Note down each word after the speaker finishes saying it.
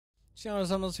Tjena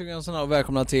allesammans och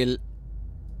välkomna till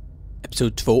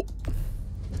episod 2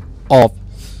 av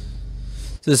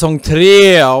säsong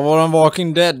 3 av våran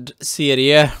Walking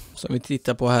Dead-serie som vi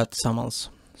tittar på här tillsammans,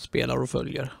 spelar och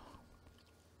följer.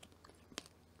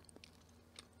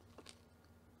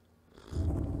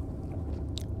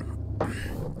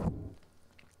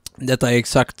 Detta är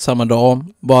exakt samma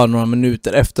dag, bara några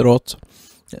minuter efteråt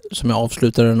som jag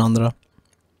avslutade den andra.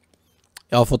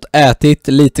 Jag har fått ätit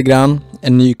lite grann,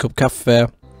 en ny kopp kaffe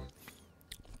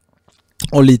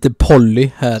och lite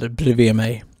Polly här bredvid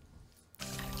mig.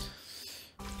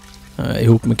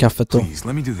 Ihop med kaffet då. Please,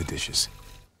 let me do the dishes.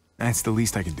 That's the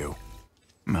least I can do.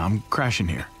 I'm crashing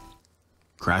here.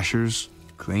 Crashers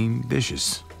clean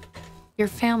dishes. Your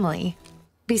family.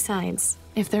 Besides,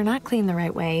 if they're not clean the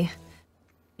right way,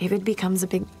 David becomes a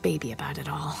big baby about it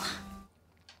all.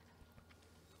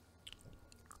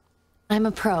 I'm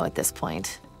a pro at this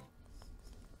point.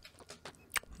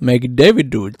 Make David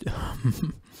do it.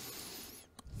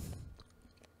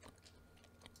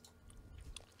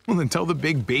 Well, then tell the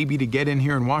big baby to get in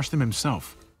here and wash them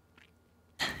himself.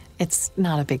 It's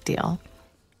not a big deal.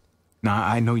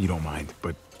 Nah, I know you don't mind,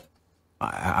 but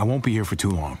I won't be here for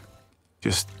too long.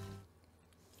 Just,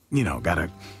 you know, gotta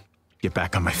get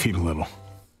back on my feet a little.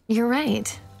 You're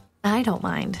right. I don't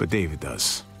mind. But David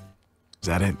does. Is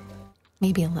that it?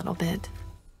 Maybe a little bit.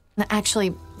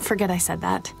 Actually, forget I said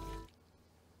that.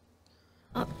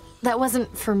 That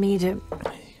wasn't for me to...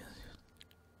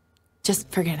 Just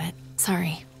forget it.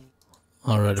 Sorry.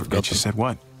 Alright, Forget you said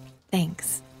what?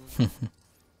 Thanks.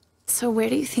 So where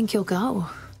do you think you'll go?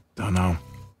 Don't know.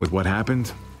 With what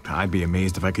happened, I'd be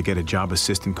amazed if I could get a job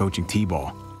assistant coaching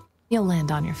T-ball. You'll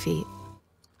land on your feet.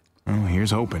 Well, here's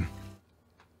hoping.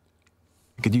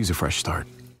 I could use a fresh start.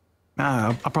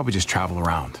 I'll probably just travel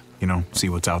around, you know, see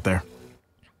what's out there.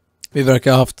 Vi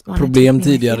verkar ha haft problem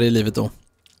tidigare i livet då.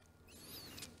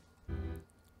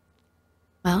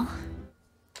 Well?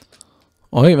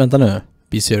 Oj, vänta nu.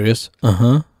 Be serious.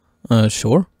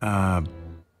 Sure.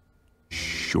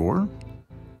 Sure?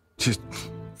 Just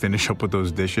finish up with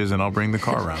those dishes and I'll bring the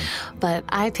car around. But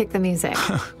I pick the music.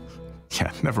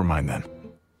 Yeah, never mind then.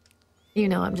 You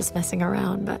know I'm just messing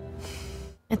around, but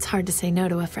it's hard to say no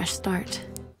to a fresh start.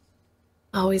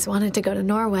 Always wanted to go to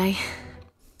Norway,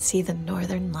 see the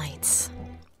northern lights.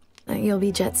 You'll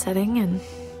be jet setting and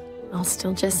I'll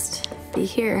still just be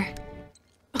here.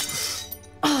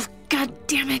 Oh, god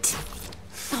damn it.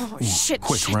 Oh, Ooh, shit,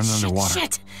 quick, run underwater.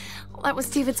 Shit. Well, that was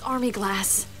David's army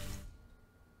glass.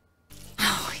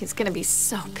 Oh, he's gonna be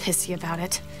so pissy about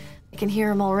it. I can hear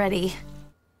him already.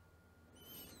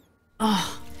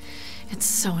 Oh, it's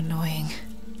so annoying.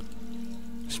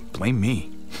 Just blame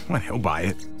me. Well, he'll buy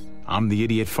it. I'm the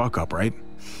idiot fuck-up, right?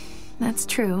 That's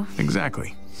true.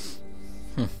 Exactly.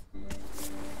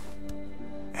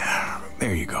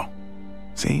 There you go.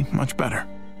 See? Much better.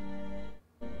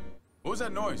 What was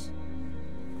that noise?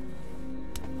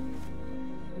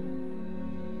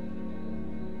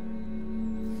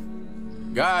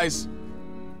 Guys!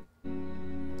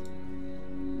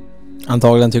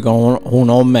 Antagligen tycker hon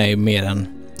om mig mer än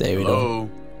David då. Hello?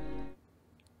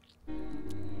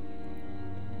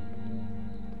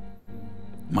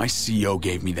 My CO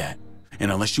gave me that. And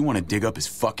unless you want to dig up his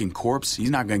fucking corpse, he's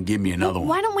not gonna give me another one.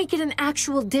 Why don't we get an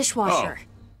actual dishwasher? Oh,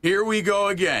 here we go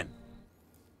again.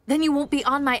 Then you won't be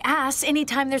on my ass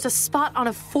anytime there's a spot on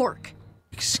a fork.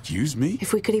 Excuse me?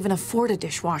 If we could even afford a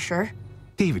dishwasher.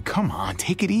 David, come on,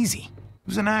 take it easy. It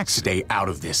was an accident. Stay out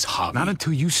of this, Hobby. Not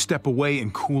until you step away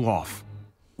and cool off.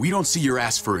 We don't see your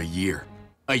ass for a year.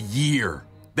 A year.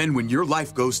 Then when your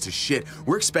life goes to shit,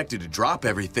 we're expected to drop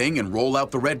everything and roll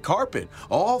out the red carpet.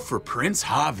 All for Prince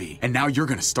Javi. And now you're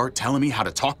gonna start telling me how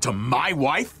to talk to my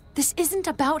wife? This isn't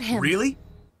about him. Really?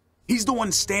 He's the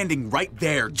one standing right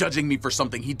there, judging me for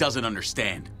something he doesn't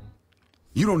understand.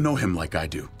 You don't know him like I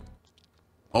do.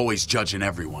 Always judging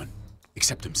everyone,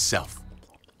 except himself.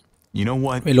 You know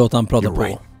what? Vi låter han prata You're på.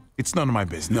 right. It's none of my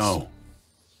business. No,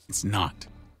 it's not.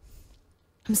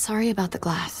 I'm sorry about the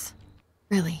glass.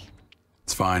 Really.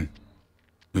 It's fine.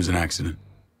 It was an accident.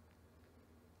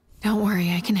 Don't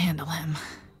worry, I can handle him.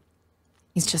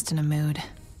 He's just in a mood.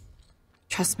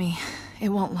 Trust me, it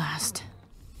won't last.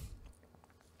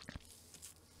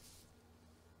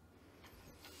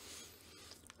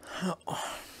 Help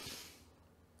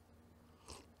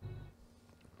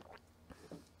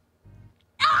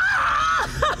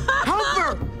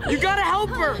her! You gotta help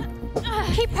her!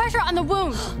 Keep pressure on the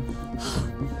wound.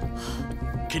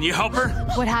 Can you help her?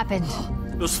 What happened?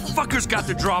 Those fuckers got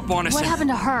the drop on us. What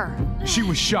happened to her? She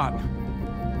was shot.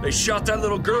 They shot that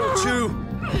little girl too.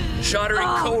 Shot her in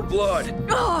cold blood.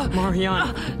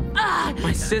 Mariana,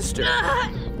 my sister.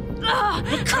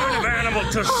 What kind of animal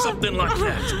does something like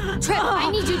that? Trip,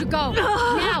 I need you to go.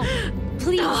 Now.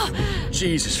 Please.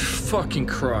 Jesus fucking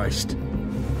Christ.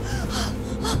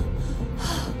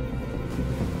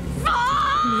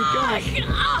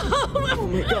 Oh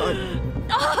my god.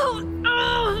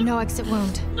 No exit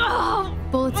wound.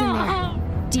 Bullets in there.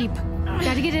 Deep.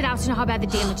 Gotta get it out to know how bad the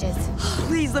damage is.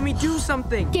 Please let me do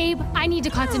something. Gabe, I need to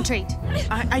concentrate.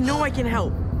 I know I can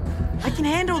help. I can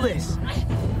handle this.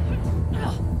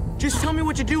 Just tell me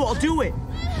what to do, I'll do it.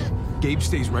 Gabe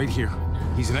stays right here.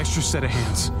 He's an extra set of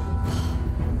hands.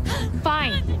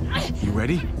 Fine. You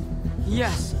ready?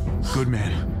 Yes. Good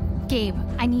man. Gabe,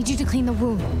 I need you to clean the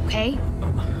wound, okay?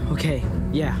 Okay,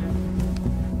 yeah.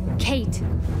 Kate,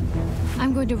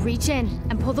 I'm going to reach in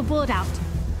and pull the bullet out.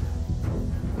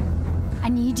 I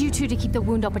need you two to keep the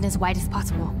wound open as wide as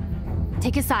possible.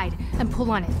 Take a side and pull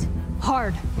on it.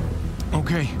 Hard.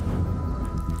 Okay.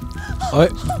 Oj.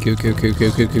 Kuk. You're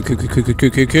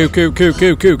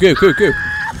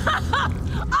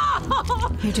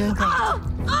doing great.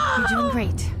 You're doing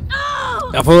great.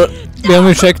 Jag får be om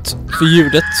ursäkt för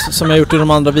ljudet som jag gjort i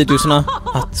de andra videorna.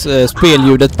 Att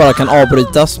spelljudet bara kan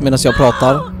avbrytas medan jag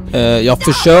pratar. Jag har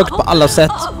försökt på alla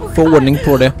sätt få ordning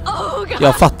på det.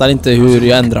 Jag fattar inte hur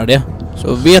jag ändrar det.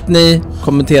 Så vet ni,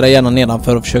 kommentera gärna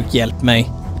nedanför och försök hjälpa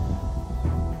mig.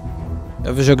 Jag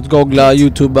har försökt googla,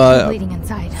 YouTubea.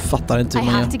 Fattar inte hur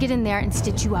man gör. I have to get in there and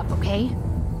stitch you up, okay?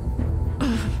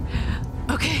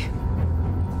 Okay.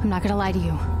 I'm not gonna lie to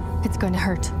you. It's going to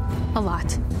hurt. A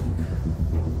lot.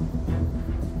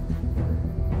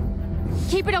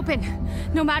 Keep it open,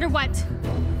 no matter what.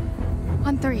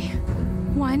 On 3.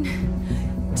 1,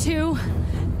 2,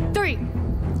 3.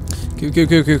 Kuk.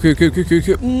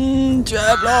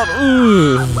 Jävlar.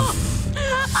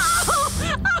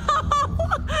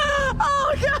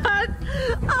 Oh god.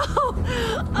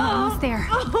 We're almost there.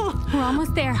 We're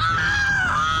almost there.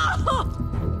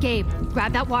 Gabe,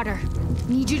 grab that water.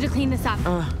 Need you to clean this up.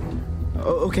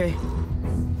 Okay.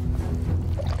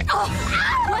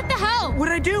 What the hell?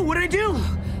 What'd I do?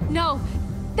 No,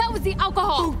 that was the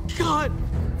alcohol. Oh god.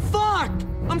 Fuck.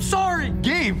 I'm sorry.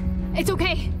 Gabe! It's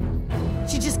okay.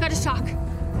 She just got a shock.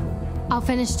 I'll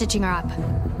finish stitching her up,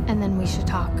 and then we should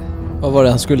talk. Vad var det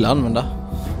han skulle använda?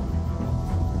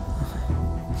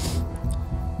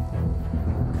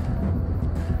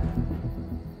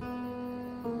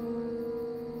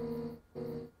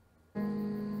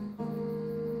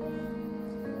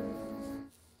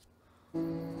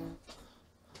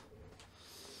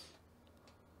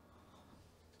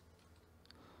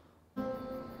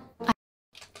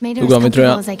 Made her as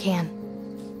comfortable as I can.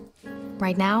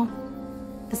 Right now,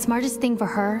 the smartest thing for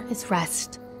her is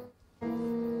rest.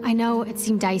 I know it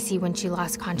seemed dicey when she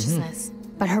lost consciousness,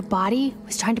 but her body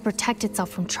was trying to protect itself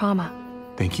from trauma.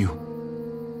 Thank you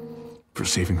for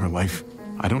saving her life.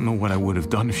 I don't know what I would have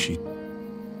done if she...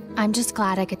 I'm just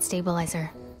glad I could stabilize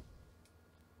her.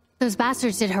 Those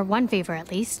bastards did her one favor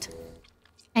at least.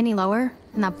 Any lower,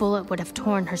 and that bullet would have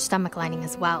torn her stomach lining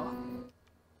as well.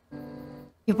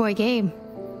 Your boy Gabe.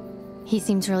 He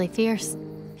seems really fierce.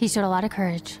 He showed a lot of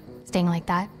courage, staying like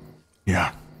that.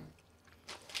 Yeah.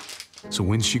 So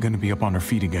when's she gonna be up on her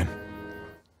feet again?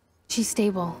 She's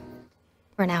stable.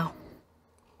 For now.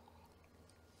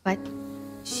 But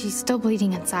she's still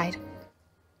bleeding inside.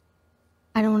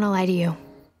 I don't want to lie to you.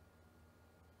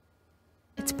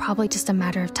 It's probably just a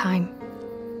matter of time.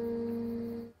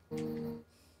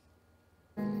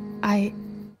 I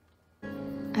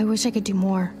wish I could do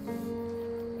more.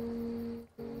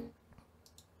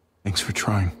 Thanks for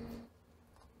trying.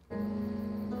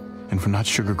 And for not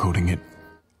sugarcoating it.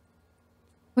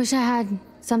 Wish I had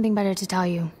something better to tell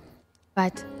you.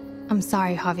 But I'm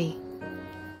sorry, Javi.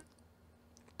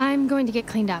 I'm going to get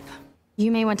cleaned up.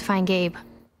 You may want to find Gabe.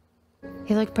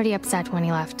 He looked pretty upset when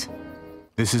he left.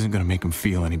 This isn't gonna make him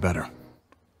feel any better.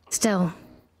 Still.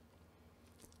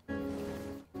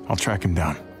 I'll track him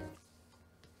down.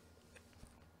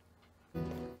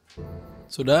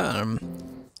 Sådär.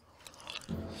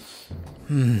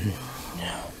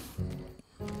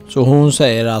 Så hon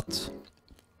säger att...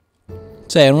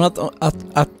 Säger hon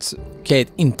att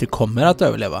Kate inte kommer att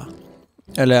överleva?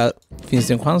 Eller finns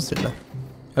det en chans till det?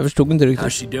 Jag förstod inte riktigt.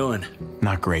 How's she doing?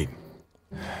 Not great.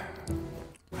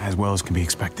 As well as can be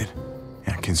expected.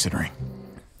 Yeah, considering.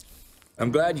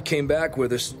 I'm glad you came back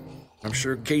with us. I'm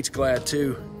sure Kate's glad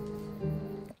too.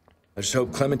 I just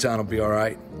hope Clementine will be all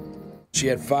right. She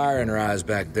had fire in her eyes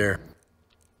back there.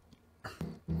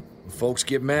 When folks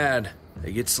get mad,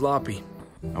 they get sloppy.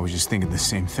 I was just thinking the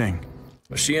same thing.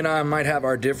 Well, she and I might have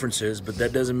our differences, but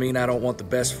that doesn't mean I don't want the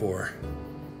best for her.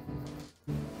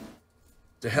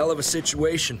 It's a hell of a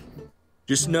situation.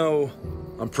 Just know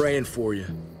I'm praying for you,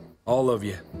 all of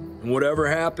you. And whatever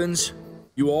happens,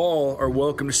 you all are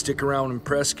welcome to stick around in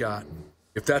Prescott,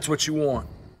 if that's what you want.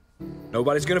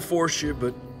 Nobody's gonna force you,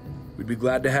 but we'd be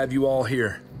glad to have you all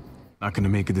here. Not gonna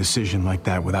make a decision like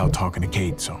that without talking to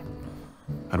Kate, so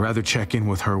I'd rather check in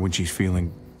with her when she's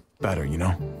feeling better, you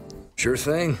know? Sure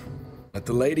thing. Let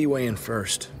the lady weigh in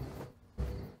first.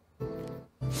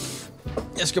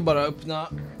 Jag ska bara öppna.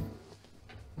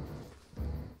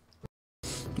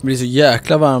 Det blir så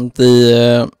jäkla varmt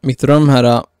i mitt rum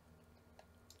här.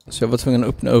 Så jag var tvungen att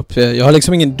öppna upp. Jag har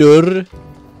liksom ingen dörr.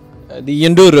 Det är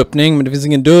en dörröppning, men det finns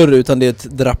ingen dörr, utan det är ett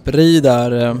draperi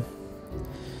där.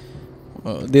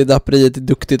 Det draperiet är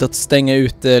duktigt att stänga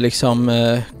ut liksom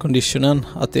conditionen.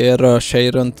 Att det rör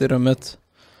sig runt i rummet.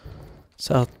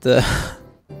 Så att det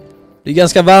är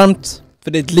ganska varmt.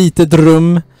 För det är ett litet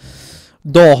rum.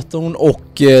 Datorn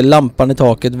och lampan i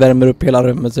taket värmer upp hela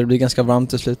rummet, så det blir ganska varmt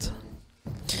till slut.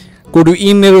 Går du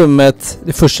in i rummet,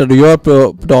 det första du gör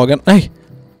på dagen... Nej!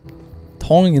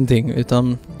 Ta ingenting,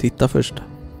 utan titta först.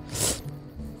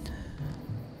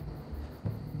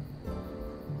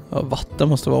 Ja, vatten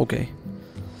måste vara okej.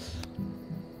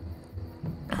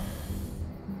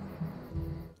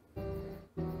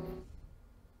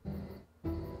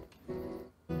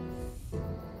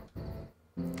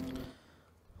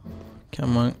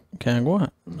 Kan jag gå här?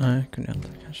 Nej, kunde jag inte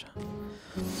kanske.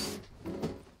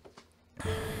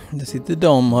 Det sitter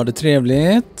de, har det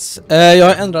trevligt. Jag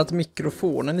har ändrat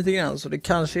mikrofonen lite grann, så det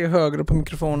kanske är högre på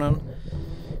mikrofonen.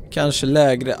 Kanske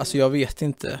lägre, alltså jag vet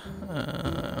inte.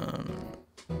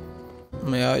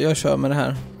 Men jag kör med det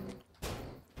här.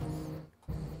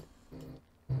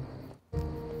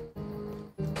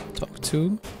 Talk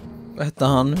to. Vad hette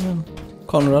han nu?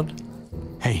 Conrad.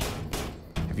 Hey,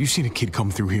 have you seen a kid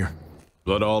come through here?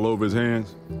 Blood all over his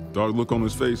hands, dark look on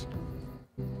his face.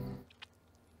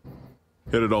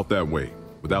 Headed off that way,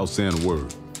 without saying a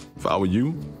word. If I were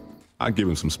you, I'd give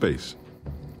him some space.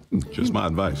 Just my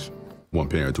advice, one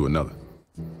parent to another.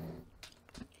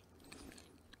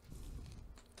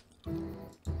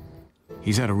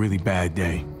 He's had a really bad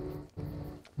day.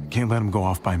 Can't let him go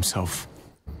off by himself.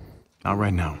 Not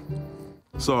right now.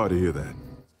 Sorry to hear that.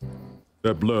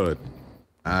 That blood,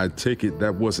 I take it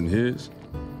that wasn't his?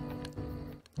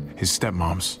 His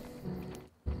stepmom's.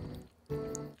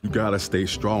 You gotta stay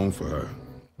strong for her.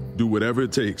 Do whatever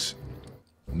it takes.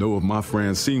 Know if my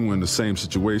friend seen one in the same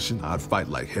situation, I'd fight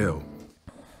like hell.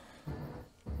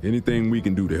 Anything we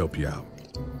can do to help you out,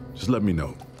 just let me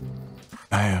know.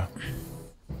 I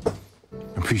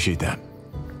appreciate that.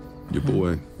 Your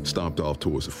boy stomped off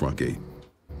towards the front gate.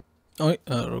 Oj,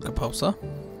 jag råkar pausa.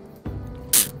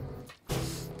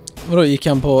 Vadå, gick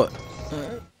han på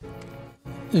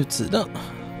utsidan?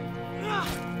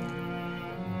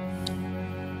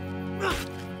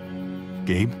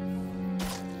 Gabe?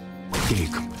 Gabe,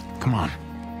 come on.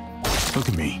 Look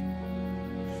at me.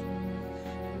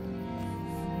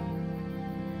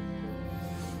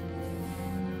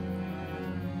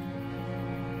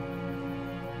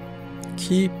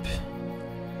 Keep.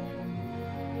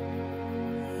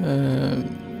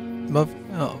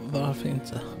 Varför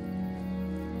inte?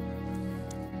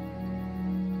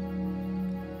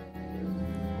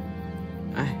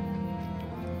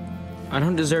 I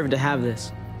don't deserve to have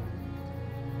this.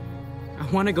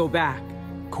 I want to go back.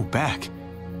 Go back?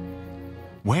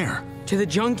 Where? To the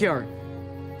junkyard.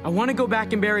 I want to go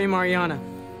back and bury Mariana.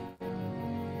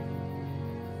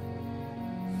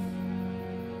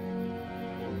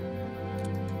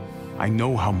 I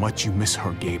know how much you miss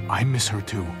her, Gabe. I miss her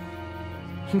too.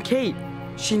 And Kate,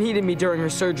 she needed me during her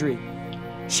surgery.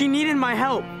 She needed my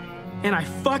help, and I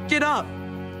fucked it up.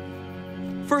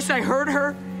 First I hurt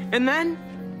her, and then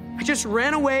I just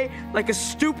ran away like a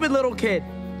stupid little kid.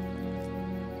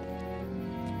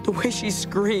 The way she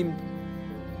screamed.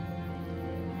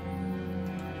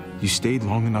 You stayed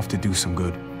long enough to do some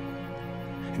good.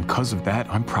 And because of that,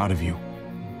 I'm proud of you.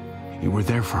 You were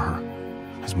there for her,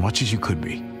 as much as you could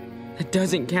be. It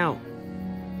doesn't count.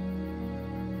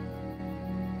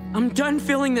 I'm done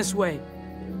feeling this way.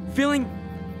 Feeling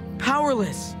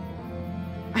powerless.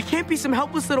 I can't be some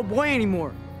helpless little boy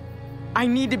anymore. I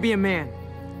need to be a man.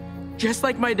 Just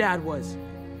like my dad was.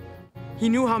 He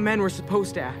knew how men were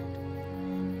supposed to act.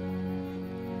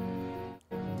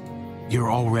 You're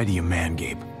already a man,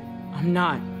 Gabe. I'm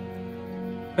not.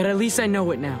 But at least I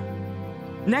know it now.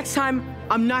 Next time,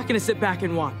 I'm not gonna sit back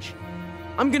and watch.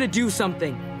 I'm gonna do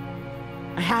something.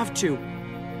 I have to.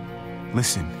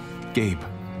 Listen, Gabe.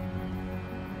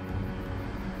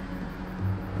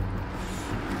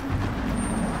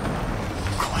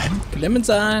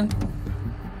 Clementine.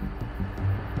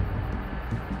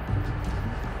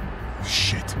 Shh.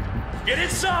 Get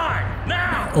inside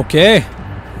now. Okej.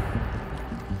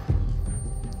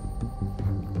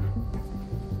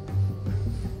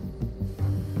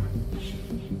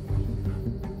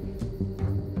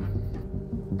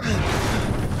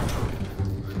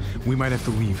 We might have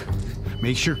to leave.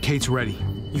 Make sure Kate's ready.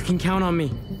 You can count on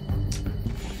me.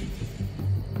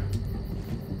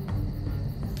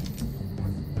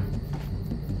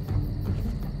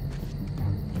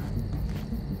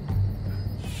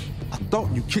 I thought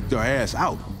you kicked our ass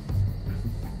out.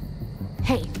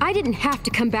 Hey, I didn't have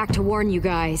to come back to warn you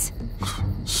guys.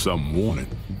 Some warning.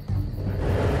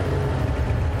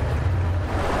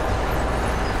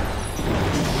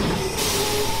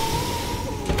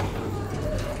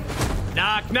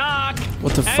 Knock, knock.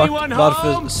 What the fuck? Anyone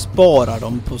Varför home? sparar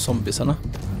de på zombisarna?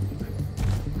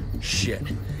 Shit.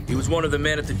 He was one of the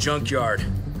men at the junkyard.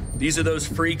 These are those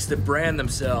freaks that brand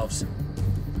themselves.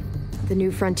 The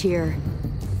new frontier.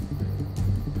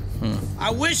 I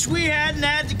wish we hadn't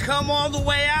had to come all the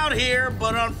way out here,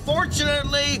 but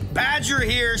unfortunately, Badger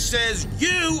here says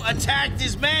you attacked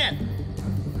his man.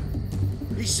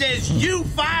 He says you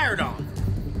fired on him.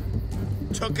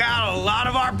 Took out a lot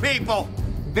of our people.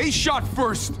 They shot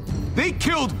first. They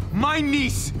killed my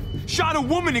niece. Shot a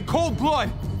woman in cold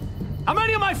blood. How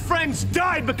many of my friends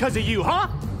died because of you, huh?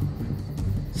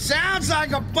 Sounds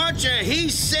like a bunch of he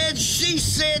said, she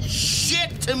said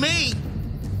shit to me.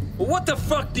 Well, what the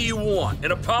fuck do you want?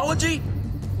 An apology?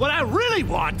 What I really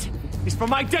want is for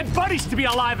my dead buddies to be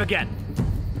alive again.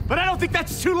 But I don't think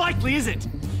that's too likely, is it?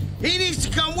 He needs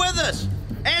to come with us.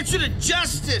 Answer to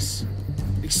justice.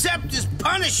 Accept his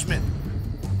punishment.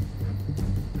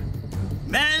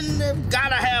 Men have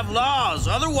gotta have laws,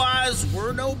 otherwise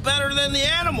we're no better than the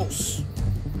animals.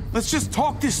 Let's just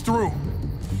talk this through.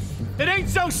 It ain't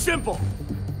so simple.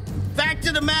 Fact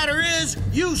of the matter is,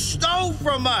 you stole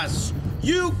from us.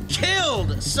 You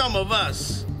killed some of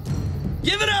us.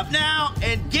 Give it up now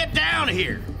and get down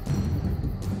here.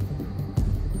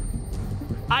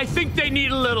 I think they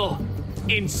need a little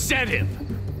incentive.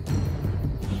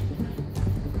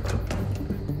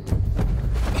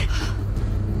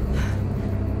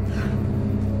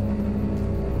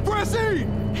 Prissy!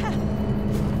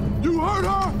 You hurt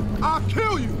her? I'll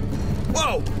kill you.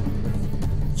 Whoa!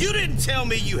 You didn't tell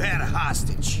me you had a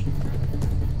hostage.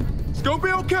 It's gonna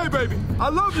be okay, baby. I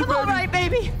love you, baby. All right,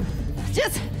 baby.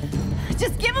 Just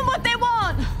give them what they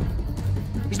want.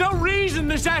 There's no reason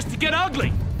this has to get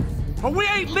ugly. But we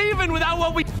ain't leaving without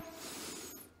what we...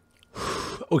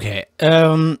 Okej,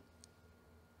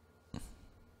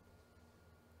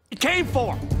 came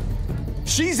for.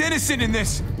 She's innocent in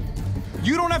this.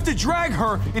 You don't have to drag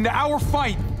her into our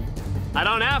fight. I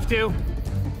don't have to,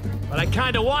 but I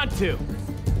kinda want to.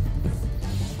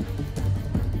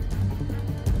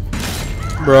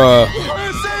 bruh.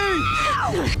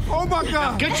 Oh my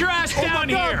God! Get your ass down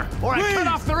here, or I cut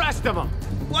off the rest of them.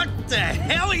 What the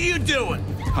hell are you doing?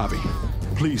 Javi,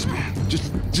 please, man.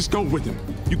 Just go with him.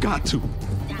 You got to.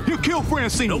 You kill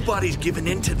Francine. Nobody's giving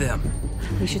in to them.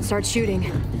 We should start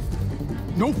shooting.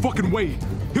 No fucking way.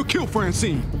 He'll kill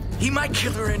Francine. He might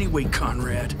kill her anyway,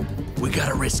 Conrad. We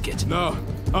gotta risk it. No,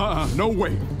 no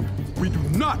way. We do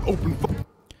not open fire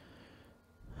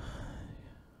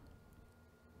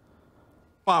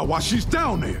while she's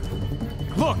down there.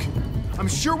 Look, I'm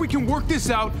sure we can work this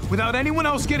out without anyone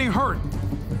else getting hurt.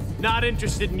 Not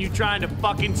interested in you trying to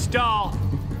fucking stall.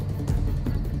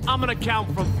 I'm gonna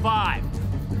count from 5.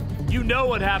 You know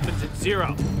what happens at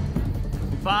 0.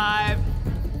 5,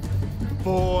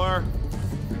 4,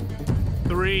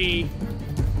 3,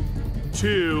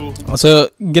 2. Alltså,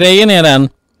 grejen är den.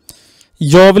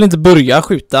 Jag vill inte börja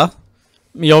skjuta.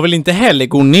 Men jag vill inte heller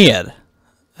gå ner.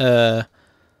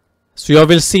 Så jag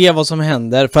vill se vad som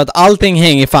händer. För att allting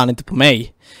hänger fan inte på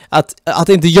mig. Att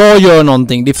inte jag gör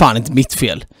någonting, det är fan inte mitt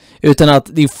fel. Utan att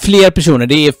det är fler personer.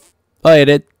 Det är, vad är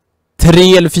det?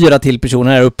 3 eller 4 till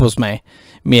personer här uppe hos mig.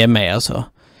 Med mig alltså.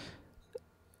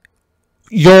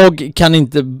 Jag kan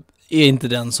inte, är inte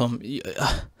den som...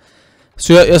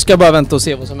 Så jag ska bara vänta och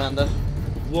se vad som händer. 1.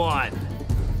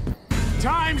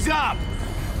 Time's up.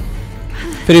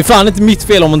 För det är fan inte mitt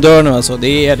fel om hon dör nu alltså.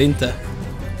 Det är det inte.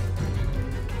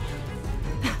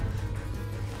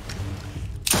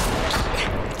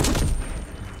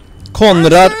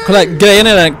 Konrad, kolla, grejen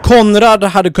är den. Konrad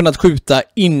hade kunnat skjuta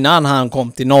innan han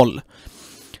kom till 0.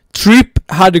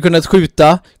 Tripp hade kunnat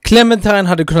skjuta. Clementine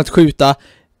hade kunnat skjuta.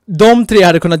 De 3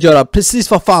 hade kunnat göra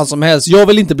precis vad fan som helst. Jag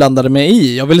vill inte blanda det med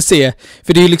i. Jag vill se.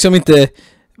 För det är ju liksom inte...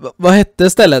 Vad hette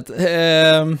stället?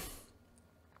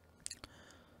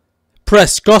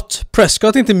 Prescott.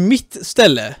 Prescott är inte mitt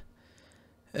ställe.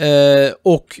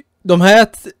 Och de här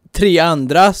tre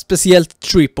andra, speciellt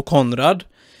Trip och Konrad,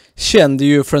 kände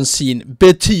ju Francine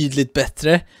betydligt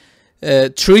bättre.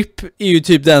 Trip är ju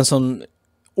typ den som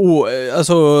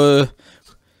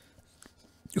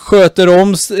sköter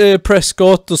om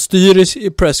Prescott och styr i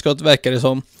Prescott, verkar det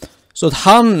som. Så att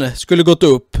han skulle gått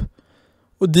upp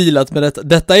och dealat med detta.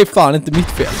 Detta är fan inte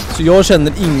mitt fel. Så jag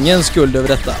känner ingen skuld över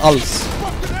detta alls.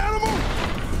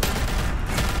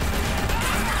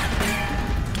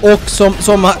 Och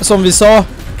som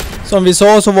vi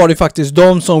sa så var det faktiskt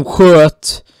de som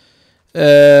sköt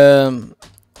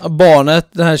barnet,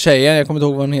 den här tjejen, jag kommer inte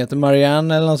ihåg vad hon heter,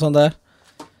 Marianne eller något sånt där.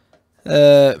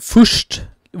 Först.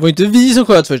 Det var inte vi som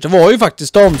sköt först, det var ju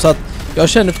faktiskt de, så att jag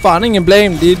känner fan ingen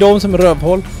blame, det är de som är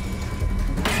rövhåll.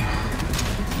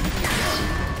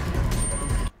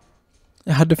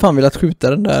 Jag hade fan velat skjuta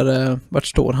den där, vart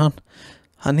står han?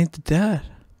 Han är inte där.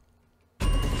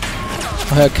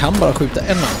 Jag kan bara skjuta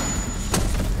en av.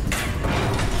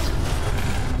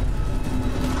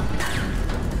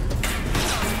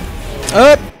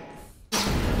 Upp!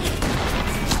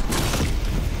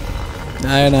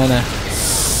 Nej.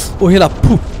 Och hela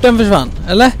porten försvann,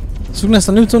 eller? Såg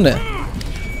nästan ut som det.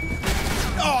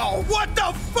 Oh, what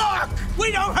the fuck? We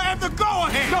don't have the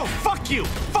go-ahead! No, fuck you!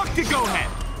 Fuck the go-ahead!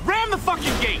 Ram the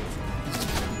fucking gate!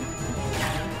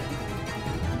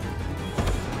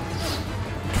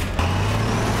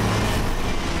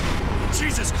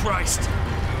 Jesus Christ!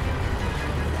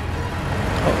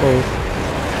 Uh-oh.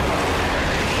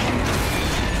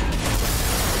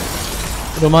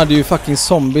 De hade ju fucking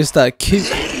zombies där.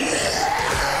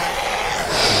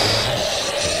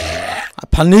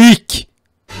 Panik!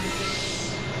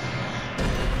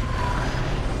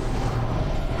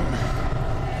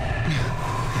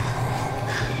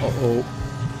 Uh-oh.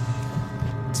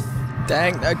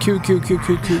 Dang, Q.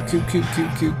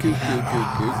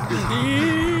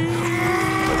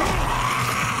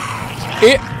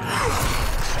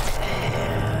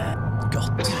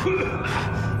 Gott.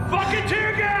 Fucking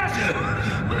tear gas!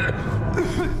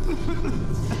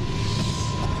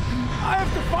 I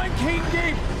have to find Kate and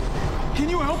Gabe. Can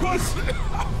you help us?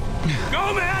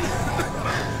 Go, man!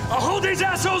 I'll hold these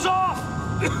assholes off!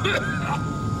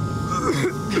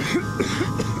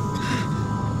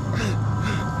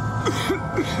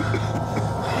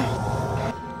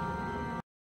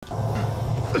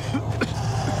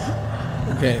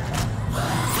 Okej.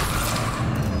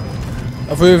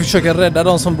 Jag får ju försöka rädda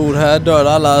de som bor här,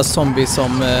 döda alla zombies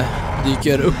som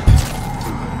dyker upp.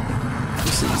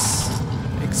 Precis.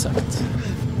 Exakt.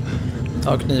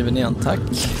 Ta kniven igen, tack.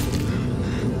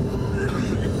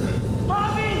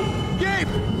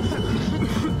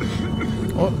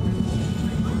 Oh.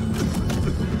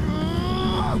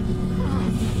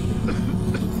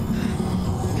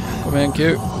 Kom igen,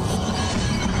 Q.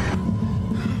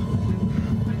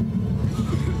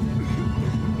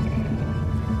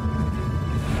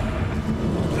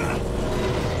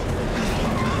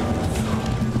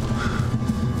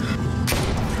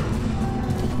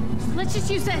 Let's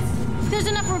just use this. There's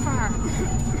enough room for her.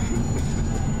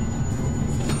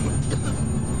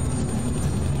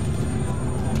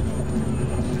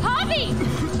 Javi!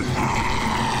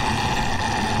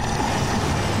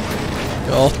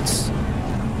 Gott.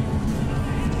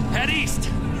 Head east.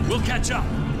 We'll catch up.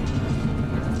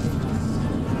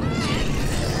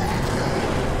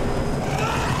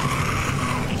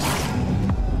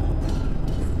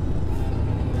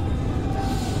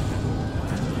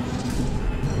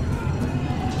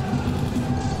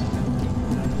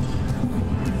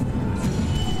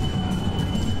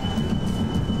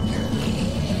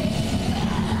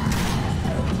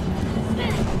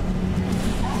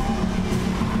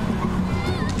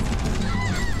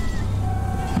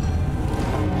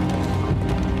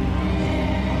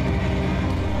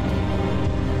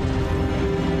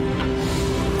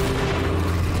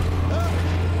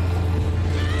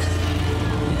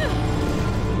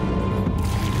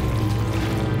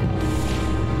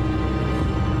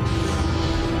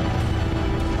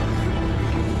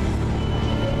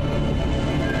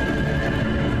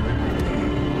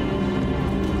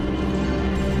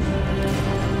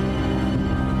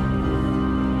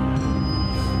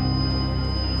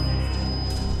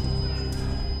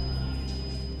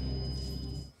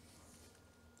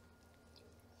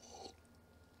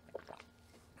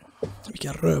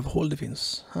 Vilka rövhål det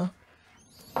finns. Ha?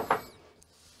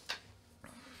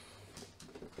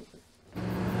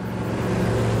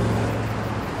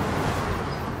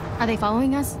 Are they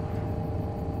following us?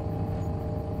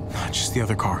 Just the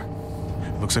other car.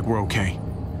 Looks like we're okay.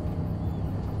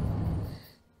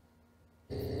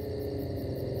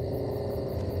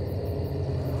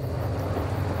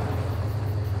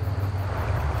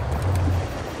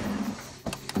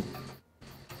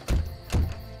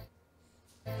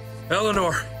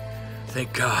 Eleanor,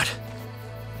 thank God.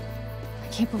 I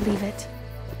can't believe it.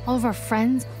 All of our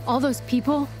friends, all those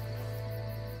people.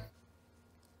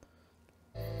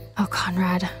 Oh,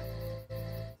 Conrad.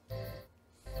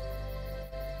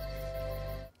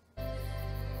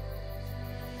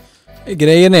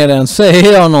 Grejen är den,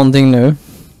 säger jag någonting nu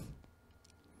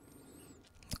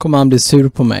kommer han bli sur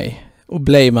på mig och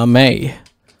blamea mig.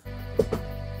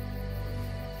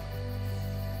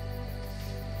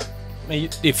 Men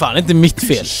det är fan inte mitt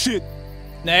fel.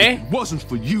 Nej. Det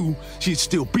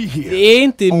är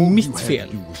inte mitt fel.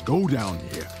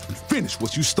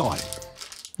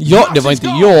 Ja, det var inte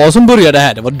jag som började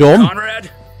här, det var dem. Conrad,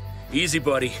 easy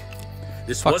buddy.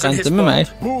 This Fucka wasn't his inte med mig.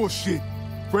 fault. Bullshit.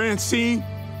 Francine,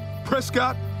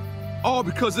 Prescott, all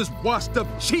because this washed up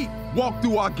cheat walked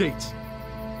through our gates.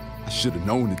 I should have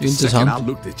known it the second I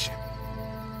looked at you.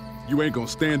 You ain't gonna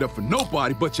stand up for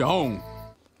nobody but your own.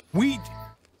 We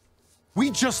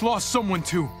just lost someone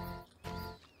too.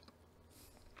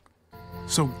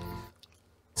 So,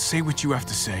 say what you have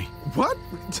to say. What?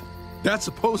 That's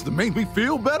supposed to make me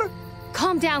feel better?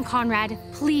 Calm down, Conrad,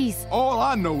 please. All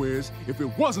I know is, if it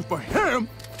wasn't for him...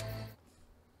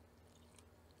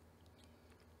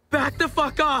 Back the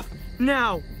fuck off,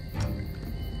 now!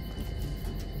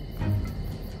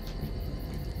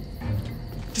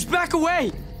 Just back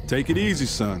away! Take it easy,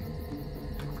 son.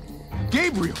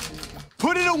 Gabriel,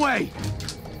 put it away!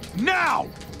 Now!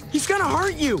 He's gonna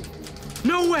hurt you!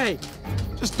 No way!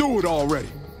 Just do it already.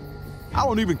 I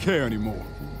don't even care anymore.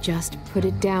 Just put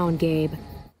it down, Gabe.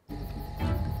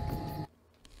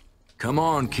 Come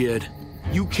on, kid.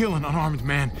 You kill an unarmed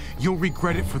man, you'll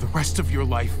regret it for the rest of your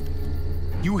life.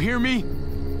 You hear me?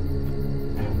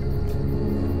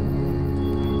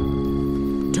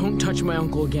 Don't touch my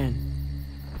uncle again.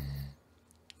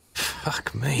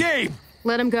 Fuck me. Gabe!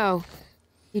 Let him go.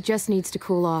 He just needs to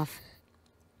cool off.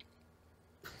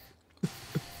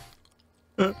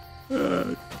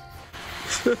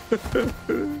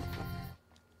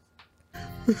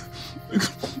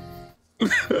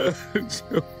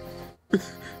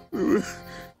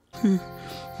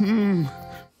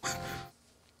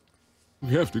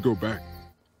 We have to go back.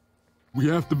 We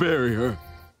have to bury her.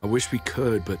 I wish we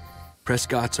could, but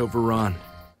Prescott's overrun.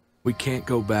 We can't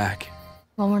go back.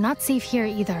 Well, we're not safe here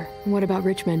either. What about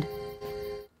Richmond?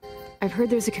 I've heard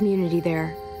there's a community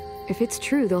there. If it's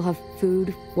true, they'll have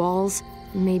food, walls,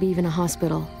 maybe even a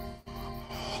hospital.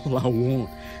 All I want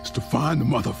is to find the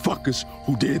motherfuckers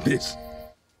who did this.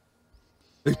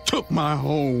 They took my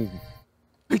home.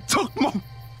 They took my...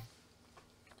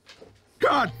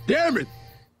 God damn it!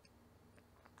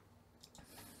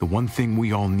 The one thing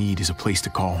we all need is a place to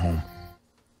call home.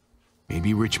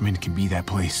 Maybe Richmond can be that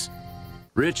place.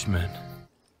 Richmond?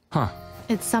 Huh.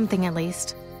 It's something at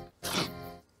least.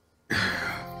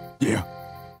 Yeah.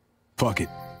 Fuck it.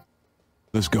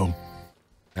 Let's go.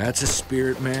 That's a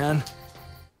spirit, man.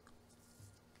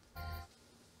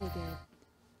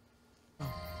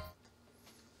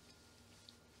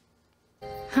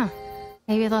 Huh.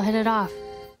 Maybe they'll hit it off.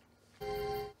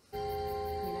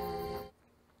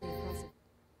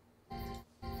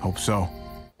 Hope so.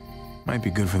 Might be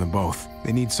good for them both.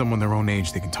 They need someone their own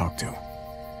age they can talk to.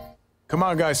 Come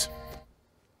on, guys.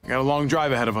 We got a long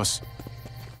drive ahead of us.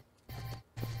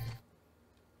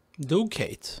 Do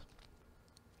Kate?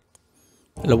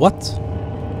 Eller what?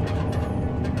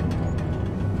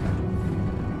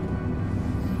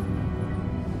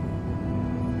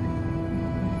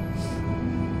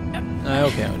 Nej,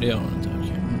 okej, det gör hon inte.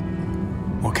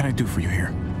 What can I do for you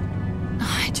here?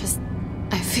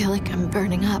 I feel like I'm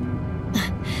burning up.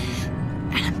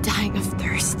 And I'm dying of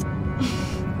thirst.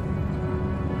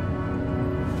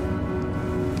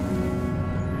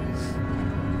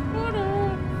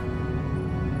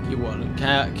 Johan,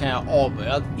 kan jag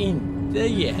avböja att inte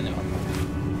ge henne vatten?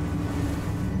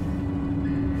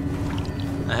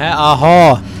 Nej,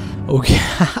 aha. Okej.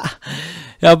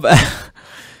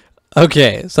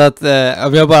 Okej, så att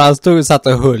om jag bara stod och satt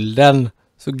och höll den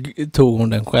så tog hon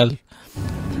den själv.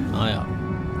 Ah, ja.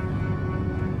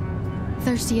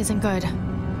 Thirsty isn't good.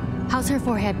 How's her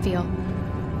forehead feel?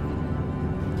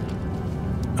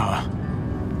 Hot.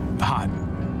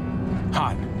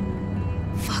 Hot.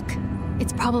 Fuck.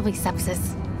 It's probably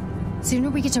sepsis. Sooner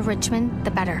we get to Richmond,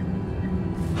 the better.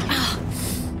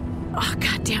 Oh,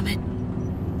 God damn it.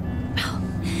 Oh,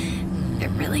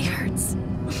 it really hurts.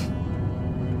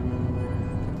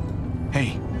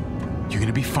 Hey, you're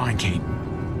gonna be fine, Kate.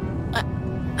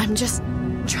 I'm just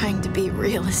trying to be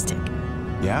realistic.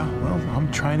 Yeah, well,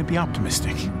 I'm trying to be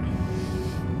optimistic.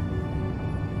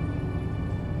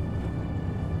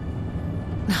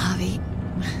 Javi,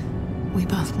 we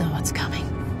both know what's coming.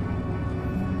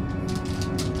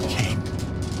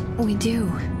 We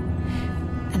do.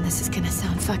 And this is gonna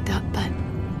sound fucked up, but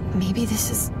maybe this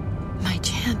is my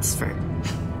chance for...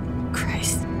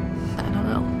 Christ. I don't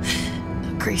know.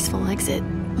 A graceful exit.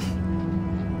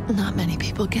 Not many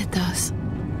people get those.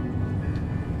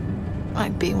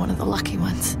 I'd be one of the lucky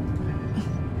ones.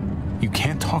 You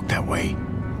can't talk that way.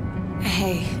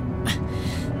 Hey,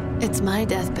 it's my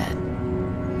deathbed.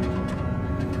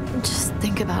 Just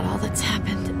think about all that's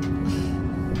happened.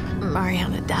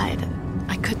 Mariana died.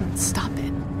 I couldn't stop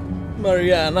it.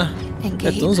 Mariana. And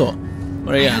Gabe, Hette hon så? I heard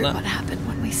Mariana. what happened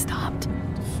when we stopped.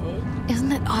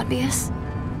 Isn't it obvious?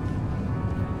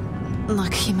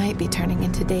 Look, he might be turning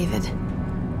into David.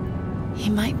 He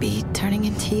might be turning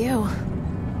into you.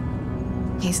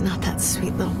 He's not that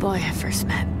sweet little boy I first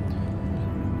met.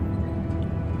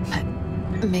 But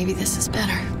maybe this is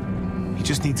better. He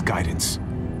just needs guidance.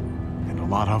 And a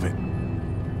lot of it.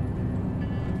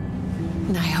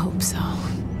 I hope so.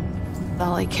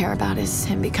 All I care about is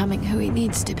him becoming who he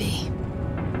needs to be.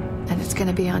 And it's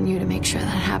gonna be on you to make sure that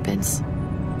happens.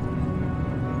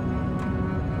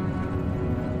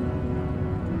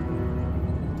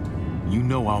 You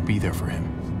know I'll be there for him.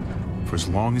 For as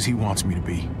long as he wants me to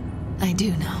be. I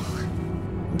do know.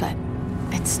 But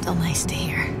it's still nice to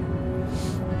hear.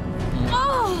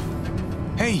 Oh!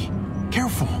 Hey,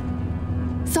 careful.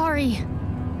 Sorry.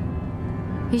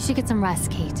 You should get some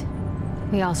rest, Kate.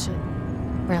 We all should.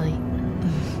 Really.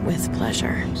 With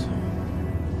pleasure.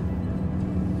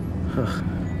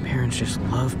 Parents just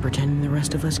love pretending the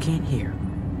rest of us can't hear.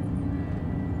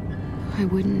 I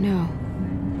wouldn't know.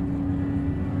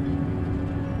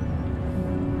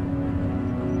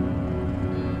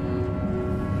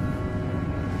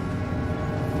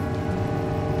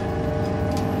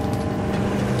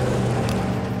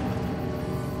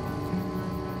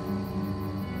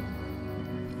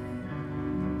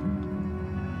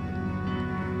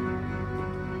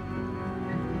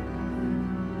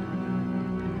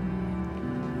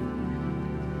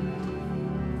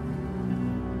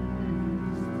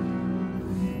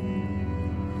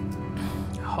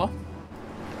 Jaha.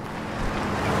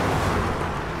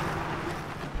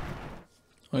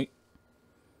 Oj.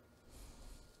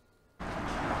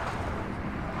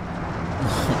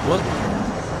 What?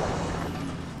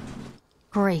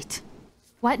 Great.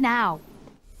 What now?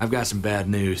 I've got some bad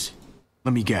news.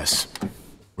 Let me guess.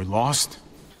 We're lost?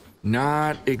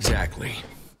 Not exactly.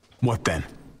 What then?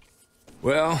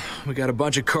 Well, we got a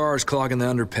bunch of cars clogging the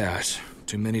underpass.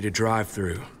 Too many to drive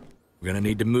through. We're gonna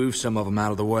need to move some of them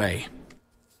out of the way.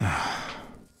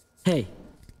 Hey,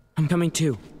 I'm coming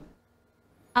too.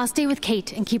 I'll stay with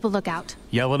Kate and keep a lookout.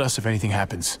 Yell at us if anything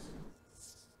happens.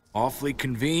 Awfully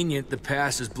convenient the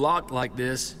pass is blocked like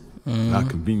this. Not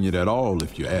convenient at all,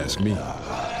 if you ask me.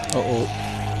 Uh-oh.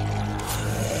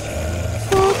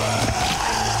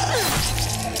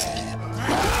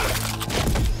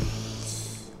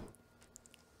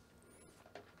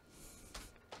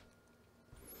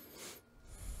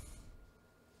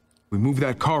 We move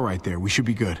that car right there. We should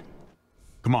be good.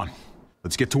 Come on.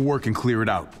 Let's get to work and clear it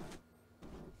out.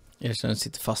 Jag känner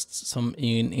sitter fast som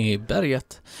in i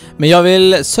berget. Men jag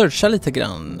vill searcha lite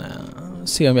grann.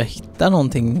 Se om jag hittar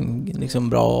någonting liksom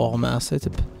bra att ha med sig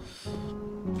typ.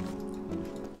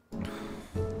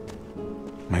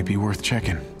 Might be worth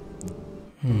checking.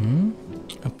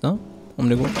 Öppna. Om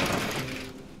det går.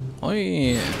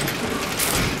 Oj.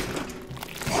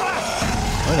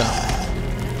 Oj då.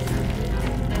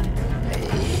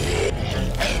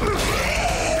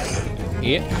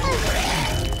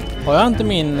 Har jag inte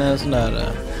min sån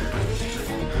där...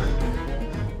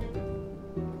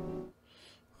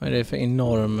 Vad är det för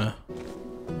enorm...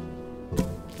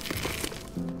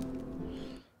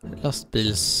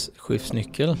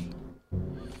 lastbilsskiftsnyckel?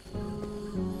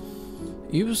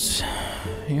 Use...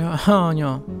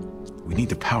 Ja. We need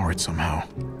to power it somehow.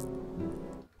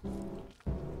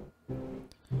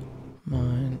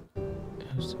 Mine...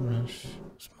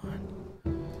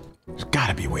 There's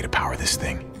gotta be a way to power this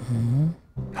thing.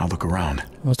 I'll look around.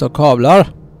 Måste ha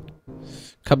kablar.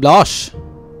 Kablage.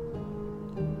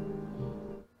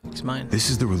 It's mine. This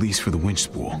is the release for the winch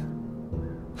spool.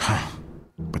 Huh.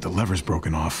 But the lever's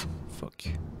broken off. Fuck.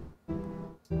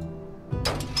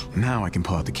 Now I can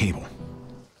pull out the cable.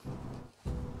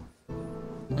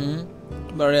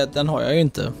 Bara det att den har jag ju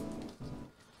inte.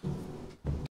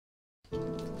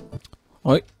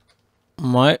 Oj.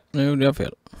 Nej, nu gjorde jag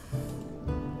fel.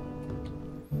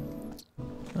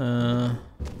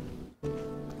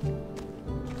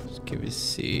 Ska vi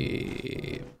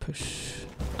se... Push.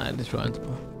 Nej, det tror jag inte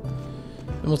på.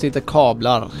 Vi måste hitta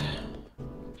kablar.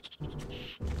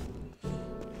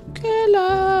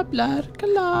 Kablar.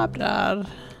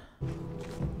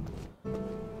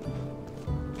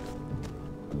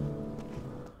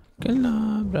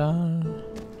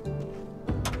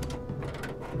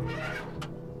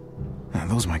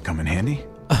 Those might come in handy.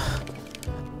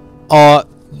 Ja,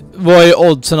 vad är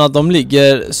oddsen att de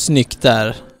ligger snyggt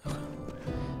där?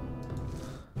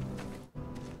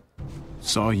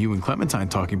 Saw you and Clementine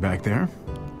talking back there.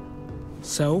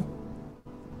 So?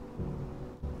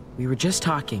 We were just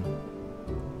talking.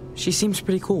 She seems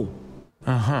pretty cool.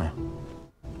 Uh-huh.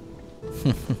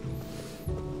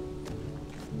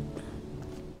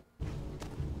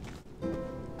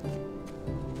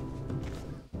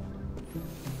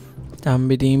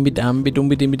 Dambi dimbi dambi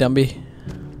dumbi dimbi dambi.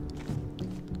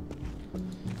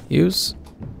 Use.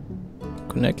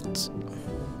 Connect.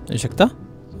 Ursäkta?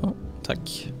 Så,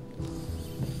 tack.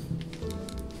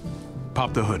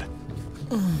 Pop the hood.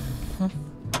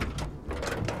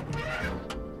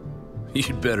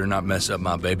 You'd better not mess up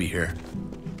my baby here.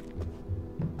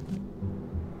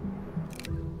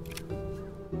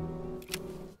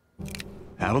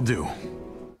 That'll do.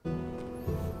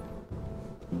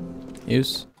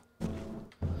 Use.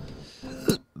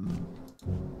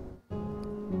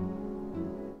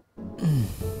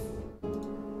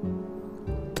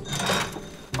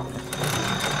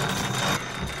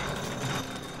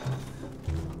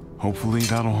 Hopefully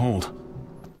that'll hold.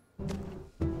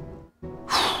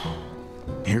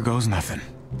 Here goes nothing.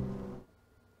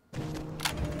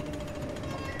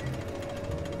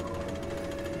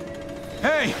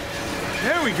 Hey!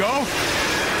 There we go!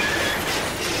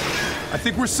 I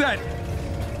think we're set.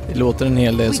 Det låter en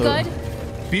hel del We så. good?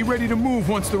 Be ready to move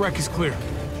once the wreck is clear.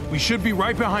 We should be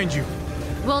right behind you.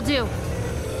 Will do.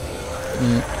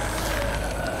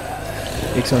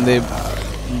 Liksom det är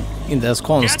inte ens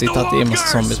konstigt att det är massa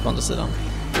zombies på andra sidan.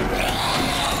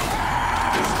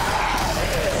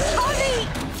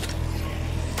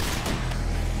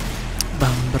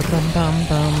 Bam bam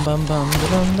bam bam bam bam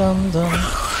bam bam bam.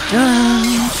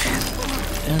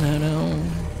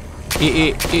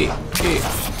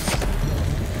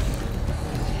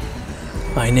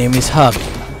 My name is Harvey.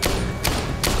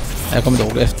 Jag kommer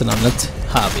ihåg efternamnet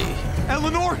Harvey.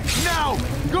 Eleanor, now!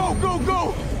 Go, go,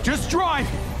 go! Just drive!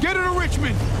 Get her to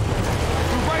Richmond!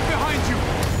 We're right behind you!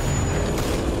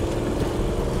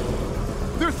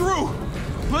 They're through!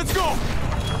 Let's go!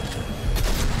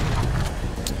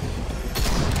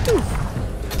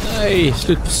 Nej,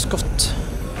 slut på skott.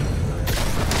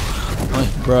 Oj,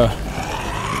 bra.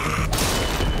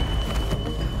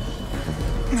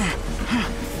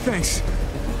 Thanks.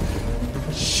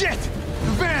 Shit!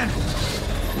 The van!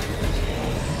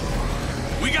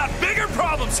 We got bigger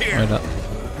problems here. Oj då.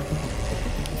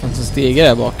 Fanns en stege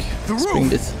där bak. Spring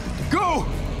dit. Go!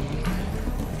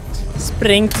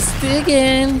 Spring till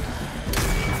stegen.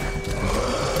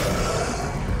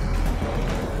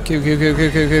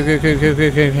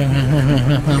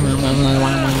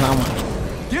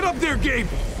 Get up there, Gabe!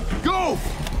 Go!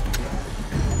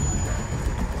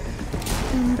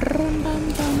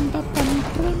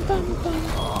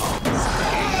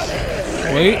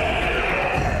 Oj.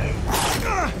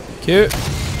 Kul.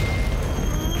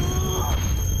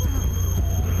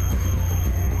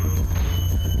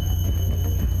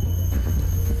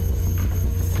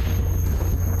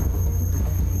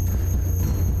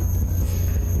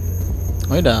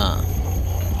 Oj då.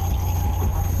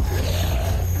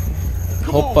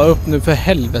 Hoppa upp nu för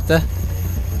helvete.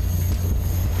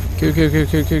 Kul.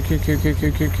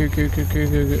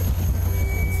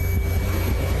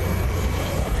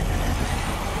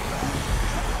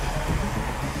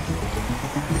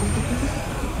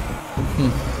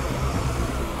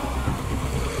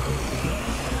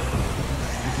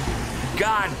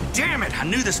 God damn it! I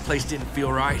knew this place didn't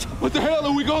feel right. What the hell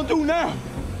are we gonna do now?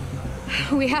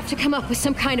 We have to come up with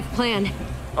some kind of plan.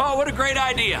 Oh, what a great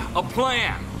idea. A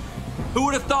plan. Who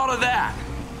would have thought of that?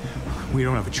 We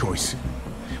don't have a choice.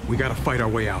 We gotta fight our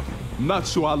way out. Not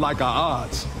sure I like our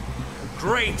odds.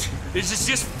 Great. This is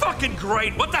just fucking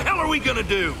great. What the hell are we gonna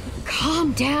do?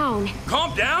 Calm down.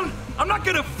 Calm down? I'm not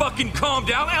gonna fucking calm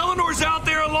down. Eleanor's out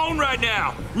there alone right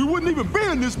now. We wouldn't even be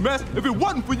in this mess if it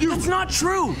wasn't for you. That's not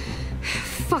true.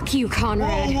 Fuck you,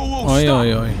 Conrad. Whoa, Oi, stop.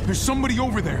 oi, oi. There's somebody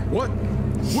over there. What?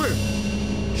 Where?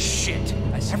 Shit.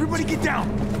 Everybody get down.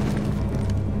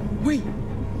 Wait,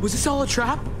 was this all a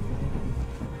trap?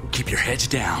 Keep your heads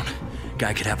down.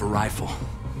 Guy could have a rifle.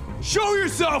 Show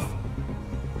yourself!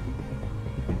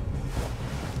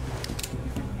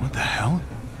 What the hell?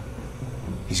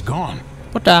 He's gone.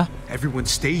 Borta. Everyone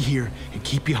stay here and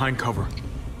keep behind cover.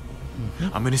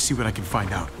 I'm gonna see what I can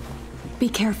find out. Be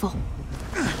careful.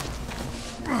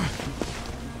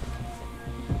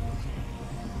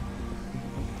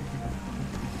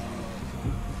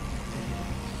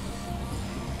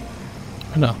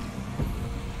 No.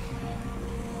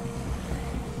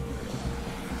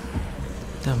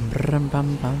 Bram,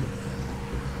 bam, bam.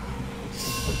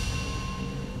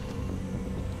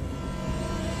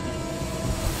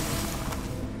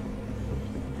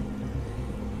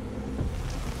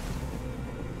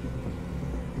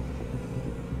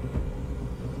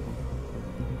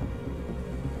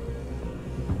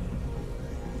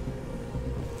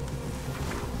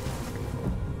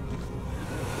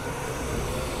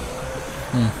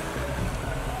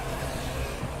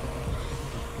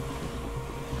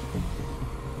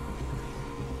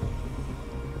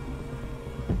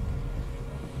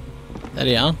 Här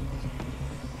är han.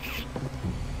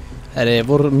 Här är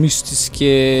vår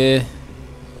mystiske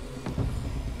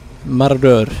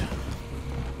marodör.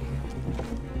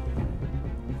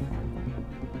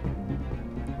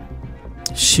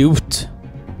 Shoot.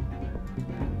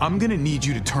 I'm gonna need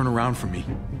you to turn around for me.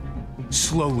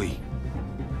 Slowly.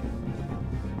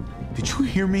 Did you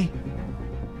hear me?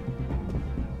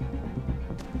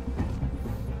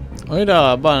 Oj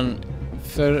då, bara en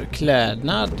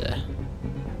förklädnad.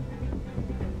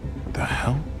 The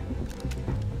hell?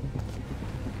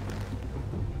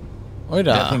 Oj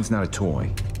då. That thing's not a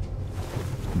toy.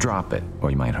 Drop it, or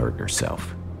you might hurt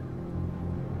yourself.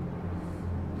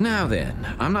 Now then,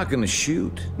 I'm not gonna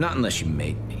shoot, not unless you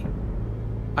make me.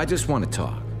 I just want to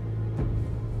talk.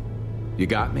 You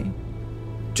got me?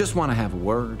 Just want to have a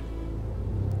word.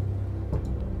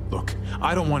 Look,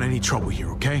 I don't want any trouble here,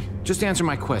 okay? Just answer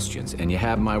my questions, and you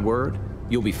have my word,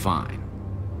 you'll be fine.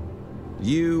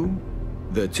 You,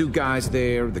 the two guys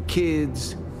there, the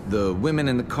kids, the women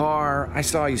in the car, I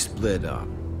saw you split up.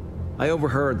 I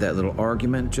overheard that little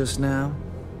argument just now.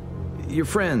 Your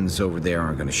friends over there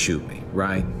aren't gonna shoot me,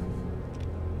 right?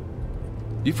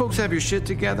 You folks have your shit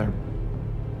together?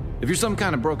 If you're some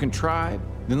kind of broken tribe,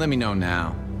 then let me know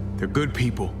now. They're good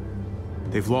people.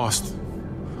 They've lost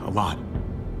a lot.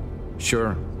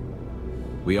 Sure.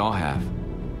 We all have.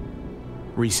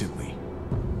 Recently.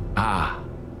 Ah,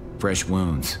 fresh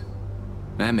wounds.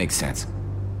 That makes sense.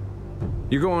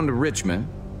 You're going to Richmond.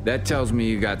 That tells me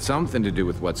you got something to do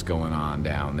with what's going on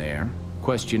down there.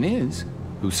 Question is,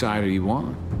 whose side are you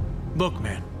on? Look,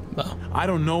 man. I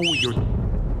don't know what you're...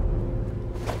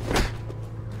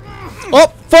 Åh,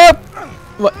 fuck!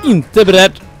 Var inte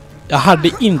beredd. Jag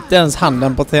hade inte ens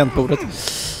handen på tangentbordet.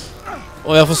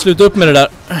 Och jag får sluta upp med det där.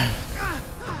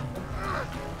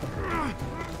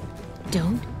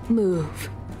 Don't move.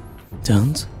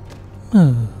 Don't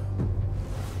move.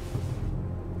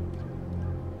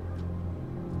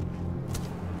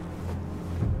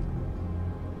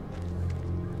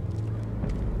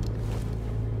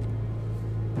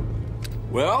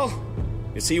 Well,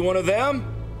 is he one of them?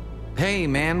 Hey,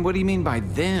 man, what do you mean by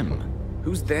them?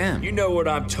 Who's them? You know what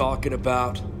I'm talking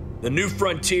about. The New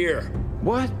Frontier.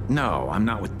 What? No, I'm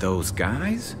not with those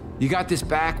guys. You got this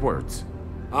backwards.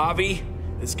 Avi,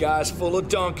 this guy's full of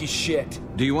donkey shit.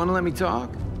 Do you want to let me talk?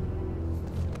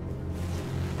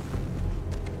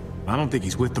 I don't think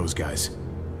he's with those guys.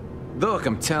 Look,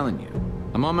 I'm telling you.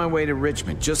 I'm on my way to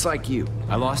Richmond, just like you.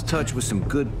 I lost touch with some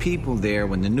good people there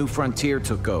when the New Frontier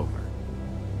took over.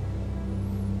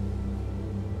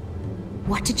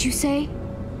 What did you say?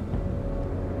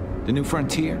 The New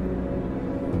Frontier?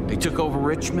 They took over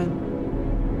Richmond?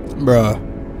 Bruh.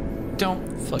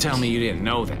 Don't tell me you didn't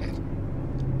know that.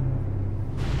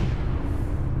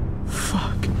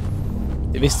 Fuck.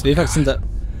 Det visste vi faktiskt inte.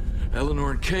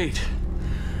 Eleanor and Kate.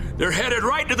 They're headed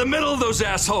right into the middle of those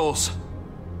assholes.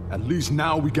 At least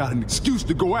now we got an excuse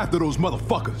to go after those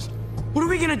motherfuckers. What are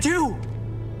we gonna do?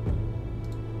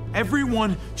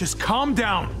 Everyone, just calm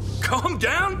down. Calm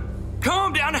down?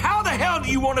 Calm down? How the hell do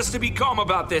you want us to be calm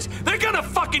about this? They're gonna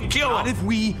fucking kill Not him! if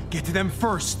we get to them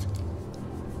first.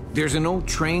 There's an old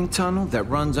train tunnel that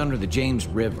runs under the James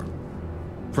River.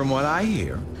 From what I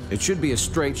hear, it should be a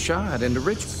straight shot into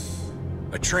Richmond.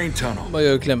 A train tunnel. Vad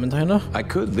gör Clementine då? I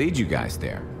could lead you guys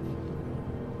there.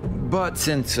 But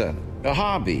since a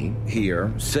hobby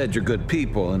here said you're good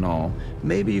people and all,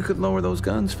 maybe you could lower those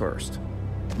guns first.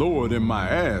 Lower than my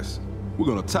ass. We're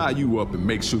gonna tie you up and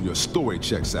make sure your story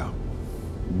checks out.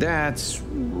 That's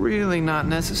really not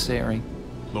necessary.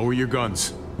 Lower your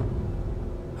guns.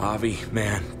 Avi,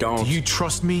 man, don't. Do you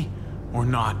trust me or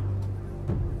not?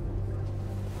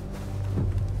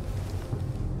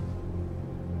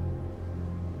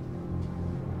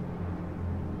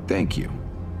 Thank you.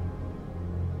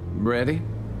 Ready?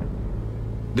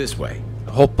 This way.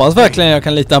 Hoppas verkligen jag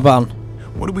kan lita på han.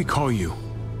 What do we call you?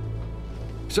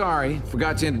 Sorry,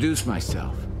 forgot to introduce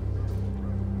myself.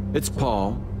 It's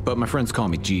Paul, but my friends call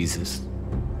me Jesus.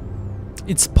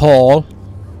 It's Paul.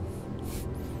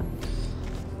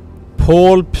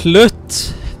 Paul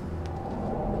Plutt.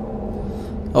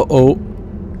 Oh.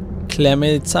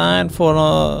 Clementine får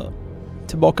en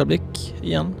tillbakablick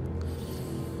igen.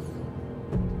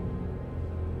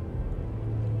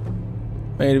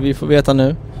 Vad är det vi får veta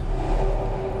nu?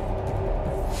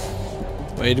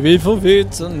 Vad är det vi får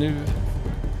veta nu?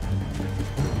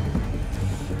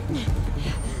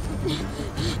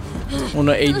 Hon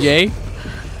har AJ.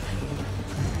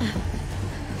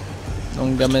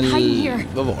 Någon gammal...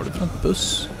 Vad var det för en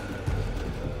buss?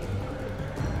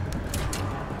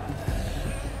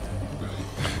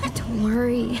 Don't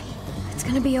worry. It's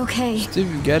gonna be okay.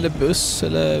 Stuga eller buss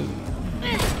eller...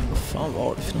 Vad fan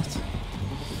var det för något?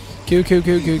 Q.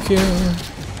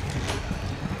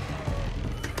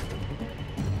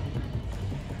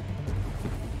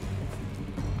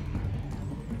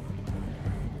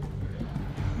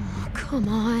 Come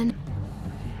on.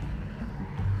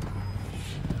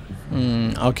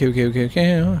 Q.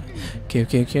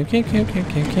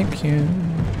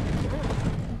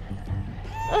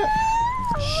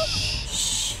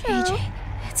 Shh, AJ,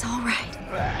 it's all right.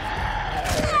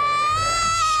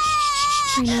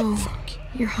 I know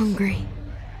you're hungry.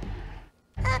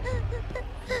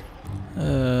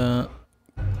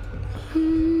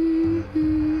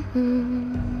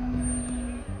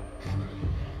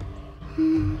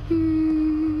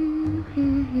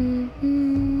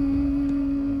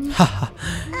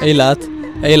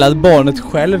 Jag gillar att barnet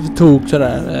själv tog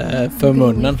sådär för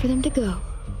munnen. For them to go,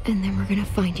 and then we're gonna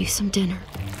find you some dinner.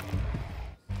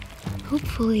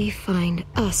 Hopefully find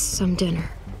us some dinner.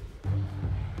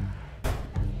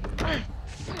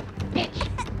 Bitch!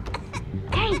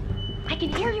 Hey, I can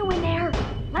hear you in there.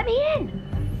 Let me in,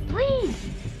 please.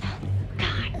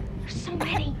 God, there's so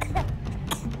many.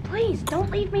 Please don't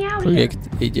leave me out here. Projekt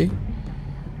AJ.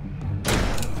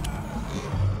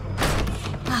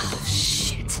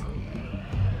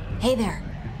 Hey there.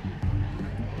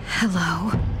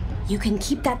 Hello. You can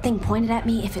keep that thing pointed at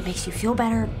me if it makes you feel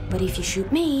better, but if you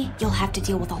shoot me, you'll have to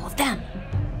deal with all of them.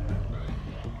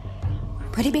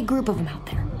 Pretty big group of them out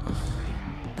there.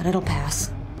 But it'll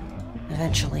pass.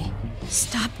 Eventually.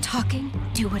 Stop talking,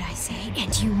 do what I say,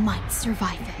 and you might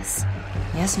survive this.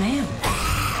 Yes, ma'am.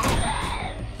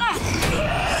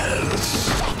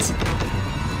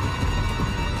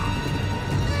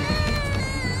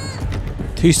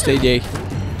 Tyst AJ.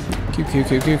 Q. God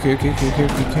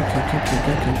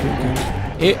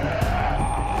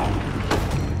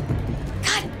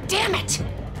damn it!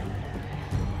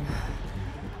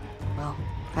 Well,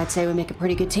 I'd say we make a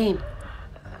pretty good team.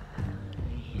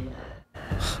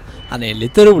 Han är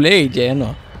lite rolig AJ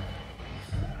ändå.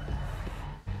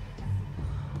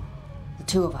 The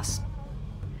two of us.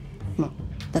 Well,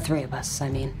 the three of us, I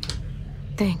mean.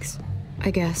 Thanks,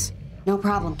 I guess. No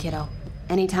problem, kiddo.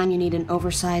 Anytime you need an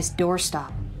oversized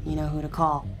doorstop, you know who to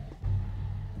call.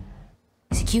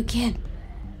 He's a cute kid.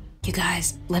 You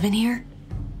guys living here?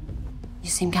 You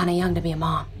seem kind of young to be a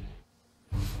mom.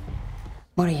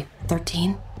 What are you,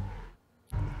 13?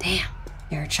 Damn,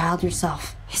 you're a child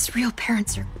yourself. His real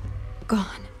parents are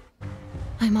gone.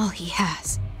 I'm all he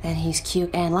has. Then he's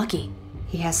cute and lucky.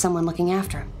 He has someone looking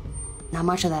after him. Not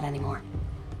much of that anymore.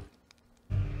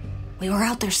 We were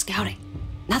out there scouting.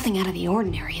 Nothing out of the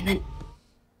ordinary, and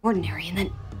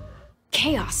then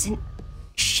chaos and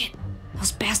shit.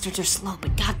 Those bastards are slow,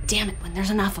 but god damn it when there's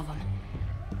enough of them.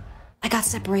 I got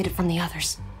separated from the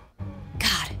others.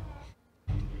 God,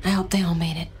 I hope they all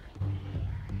made it.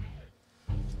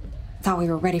 Thought we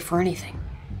were ready for anything.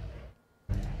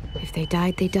 If they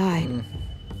died, they died.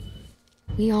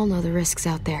 We all know the risks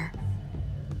out there.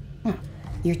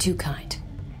 You're too kind.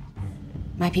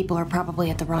 My people are probably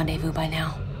at the rendezvous by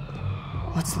now.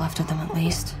 What's left of them, at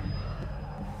least.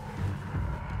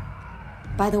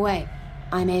 By the way,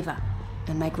 I'm Ava,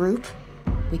 and my group,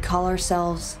 we call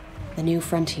ourselves the New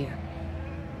Frontier.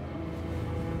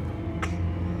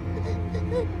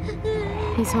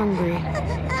 He's hungry.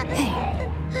 Hey,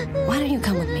 why don't you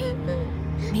come with me?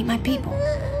 Meet my people.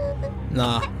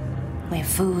 Nah. We have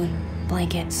food,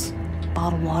 blankets,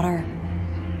 bottled water.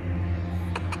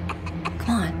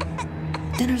 Come on,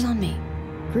 dinner's on me.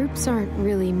 Groups aren't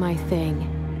really my thing.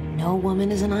 No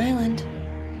woman is an island.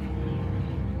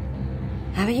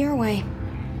 Have it your way.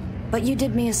 But you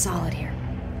did me a solid here.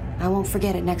 I won't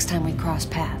forget it next time we cross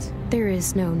paths. There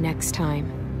is no next time.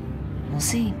 We'll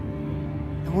see.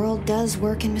 The world does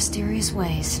work in mysterious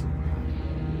ways.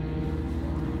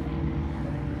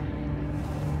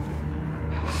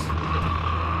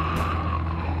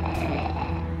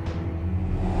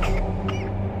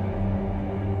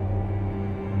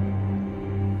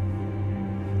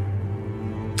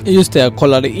 Just det, jag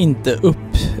kollade inte upp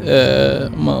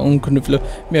Hon kunde förlora.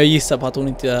 Men jag gissar på att hon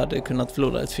inte hade kunnat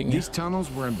förlora ett finger.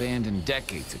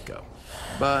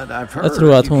 Jag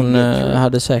tror att hon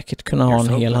hade säkert kunnat ha en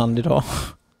hel hand idag.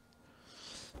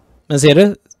 Men ser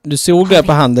du? Du såg det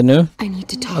på handen nu.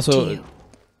 Alltså,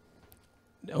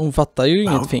 hon fattar ju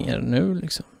inget finger nu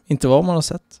liksom. Inte vad man har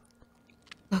sett.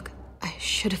 Look, I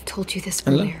should have told you this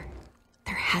earlier.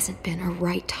 There hasn't been a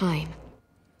right time.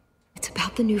 It's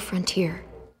about the new frontier.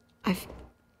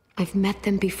 I've met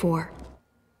them before.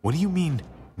 What do you mean,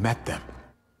 met them?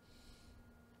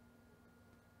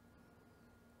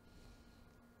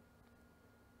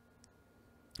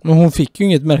 Men hon fick ju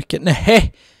inget märke.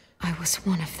 Nej. I was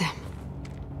one of them.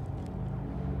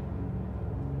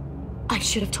 I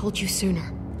should have told you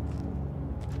sooner.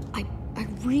 I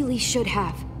really should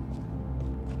have.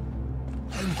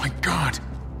 Oh my God!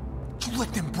 You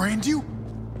let them brand you?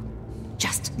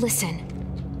 Just listen.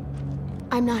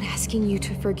 I'm not asking you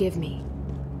to forgive me,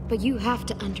 but you have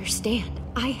to understand.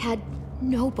 I had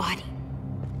nobody.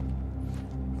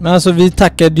 Men alltså vi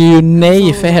tackade ju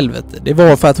nej för helvete. Det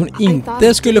var för att hon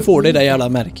inte skulle få det där jävla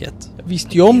märket. Jag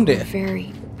visste ju om det. Very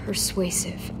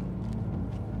persuasive.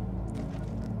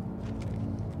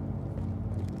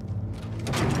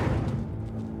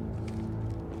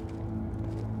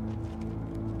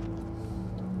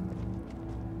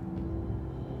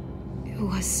 It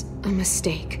was a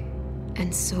mistake,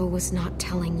 and so was not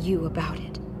telling you about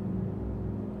it.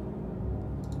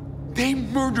 They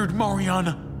murdered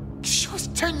Mariana. She was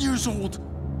 10 years old.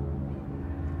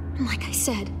 Like I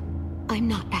said, I'm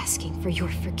not asking for your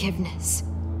forgiveness.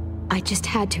 I just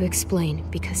had to explain,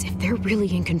 because if they're really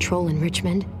in control in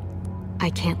Richmond,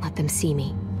 I can't let them see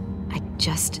me. I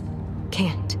just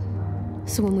can't.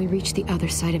 So when we reach the other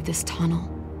side of this tunnel,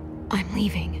 I'm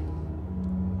leaving.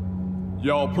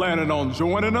 Y'all planning on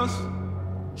joining us?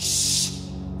 Shh.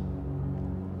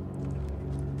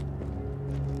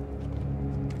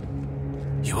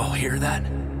 You all hear that?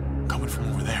 Coming from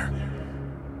over there.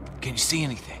 Can you see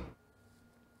anything?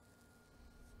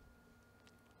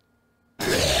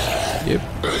 Yep.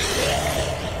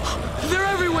 They're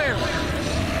everywhere!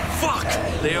 Fuck!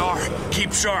 They are.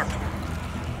 Keep sharp.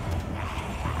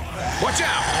 Watch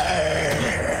out!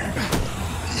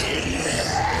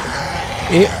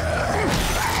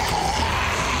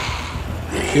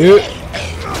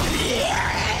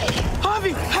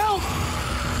 Javi, help!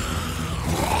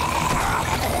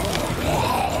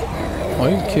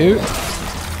 Oj, kul.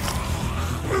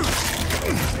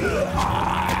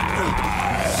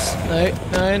 Nej,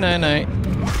 nej, nej, nej.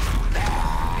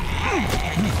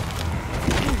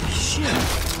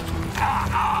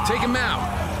 Take him out.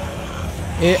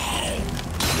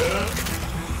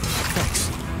 Thanks.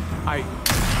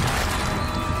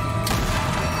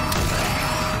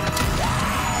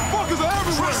 Fuckers are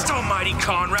everywhere! Christ almighty,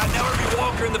 Conrad! Now every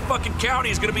walker in the fucking county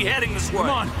is gonna be heading this way. Come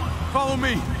on, follow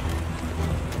me.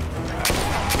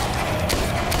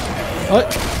 Oj.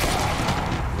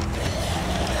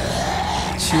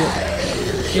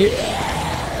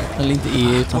 Eller inte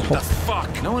utan hopp.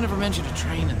 Fuck. No one ever mentioned a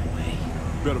train in the way.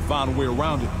 Better find a way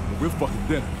around it, or we're fucking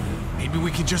dead. Maybe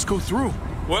we can just go through.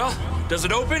 Well, does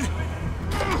it open?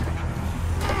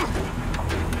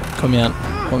 Kom igen,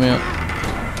 kom igen.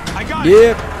 I got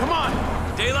it. Come on.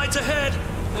 Daylight's ahead.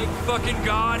 Thank fucking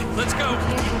God. Let's go.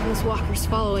 Can't have those walkers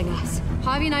following us.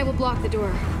 Javi and I will block the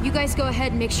door. You guys go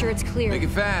ahead and make sure it's clear. Make it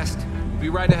fast. Be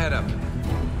right ahead up.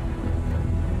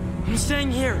 I'm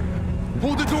staying here.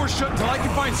 Hold the door shut until I can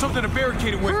find something to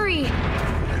barricade it with. Hurry!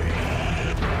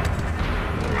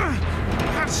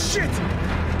 Ah, shit!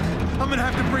 I'm gonna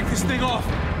have to break this thing off.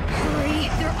 Hurry!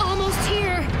 They're almost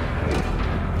here!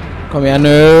 Kom igen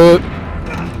nu.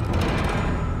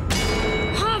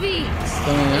 Javi!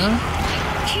 Kom igen.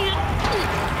 Can't...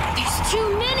 There's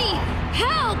too many!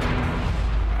 Help!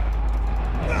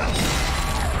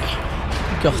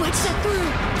 Gott. Let's get through!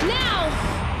 Now!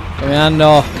 Kom igen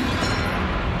då.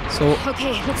 Så.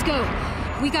 Okay, let's go.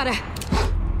 We gotta...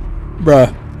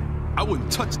 Bruh. I wouldn't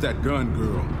touch that gun,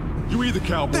 girl. You either,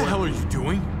 cowboy. What the hell are you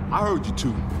doing? I heard you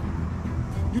too.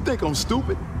 You think I'm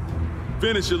stupid?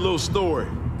 Finish your little story.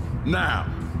 Now.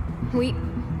 We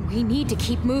need to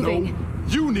keep moving. No,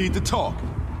 you need to talk.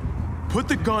 Put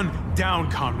the gun down,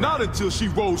 Conrad. Not until she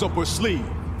rolls up her sleeve.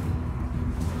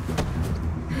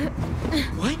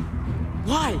 What?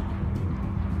 Why?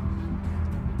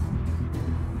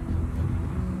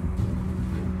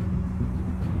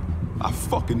 I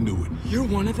fucking knew it. You're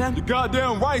one of them? You're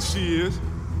goddamn right she is.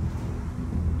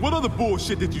 What other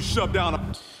bullshit did you shove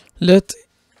down? Let's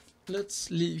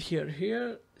leave her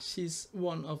here. She's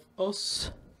one of us.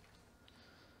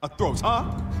 Our throats, huh?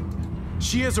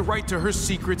 She has a right to her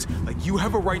secrets like you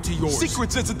have a right to yours.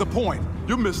 Secrets isn't the point.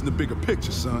 You're missing the bigger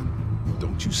picture, son.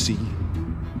 Don't you see?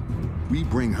 We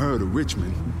bring her to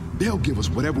Richmond, they'll give us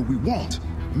whatever we want.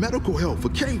 Medical help for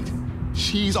Kate.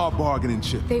 She's our bargaining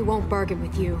chip. They won't bargain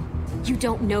with you. You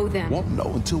don't know them. Won't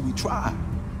know until we try.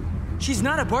 She's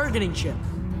not a bargaining chip.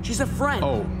 She's a friend.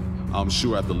 Oh, I'm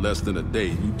sure after less than a day,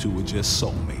 you two are just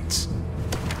soulmates.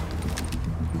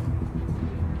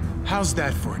 How's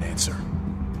that for an answer?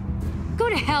 Go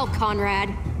to hell, Conrad.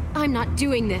 I'm not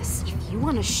doing this. If you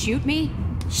want to shoot me,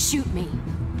 shoot me.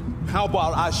 How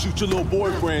about I shoot your little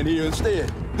boyfriend here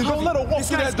instead? Then don't let her walk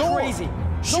through that door. Crazy.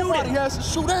 Nobody has to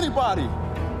shoot anybody.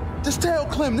 Just tell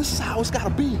Clem this is how it's gotta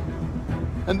be.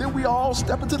 And then we all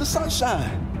step into the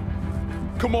sunshine.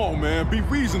 Come on, man, be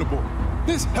reasonable.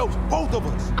 This helps both of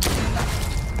us.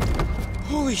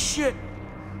 Holy shit.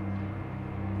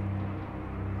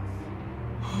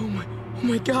 Oh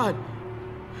my god.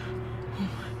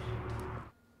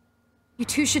 You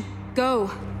two should go.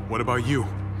 What about you?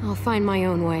 I'll find my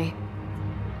own way.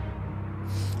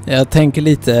 Jag tänker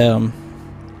lite...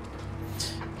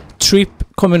 Trip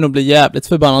kommer nog bli jävligt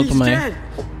förbannad på mig.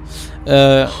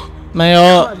 Men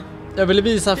jag ville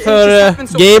visa för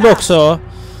Gabe också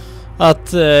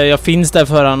att jag finns där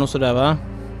för han och sådär, va?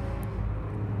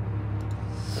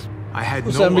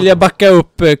 Och sen vill jag backa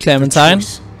upp Clementine.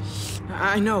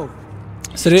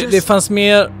 Så det fanns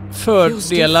mer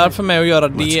fördelar för mig att göra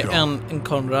det än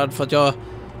Conrad, för att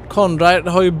Conrad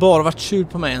har ju bara varit sur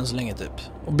på mig än så länge typ.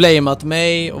 Och blamat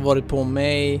mig och varit på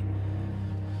mig.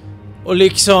 Och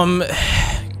liksom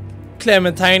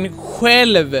Clementine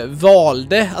själv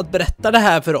valde att berätta det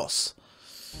här för oss.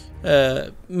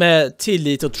 Med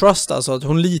tillit och trust, alltså att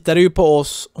hon litade ju på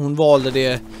oss. Hon valde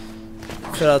det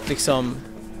för att liksom,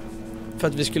 för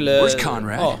att vi skulle,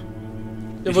 ja.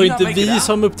 Det var inte vi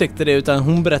som upptäckte det, utan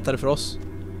hon berättade för oss.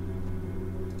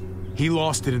 He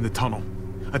lost it in the tunnel.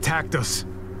 Attacked us.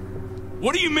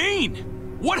 What do you mean?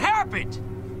 What happened?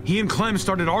 He and Clem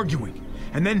started arguing,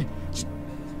 and then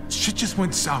shit just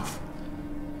went south.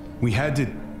 We had to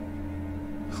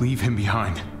leave him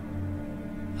behind.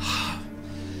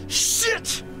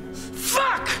 Shit!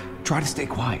 Fuck! Try to stay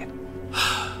quiet.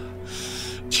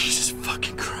 Jesus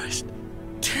fucking Christ.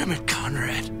 Damn it,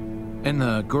 Conrad. And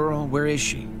the girl, where is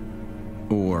she?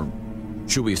 Or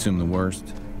should we assume the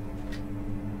worst?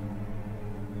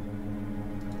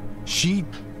 She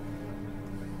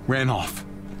ran off.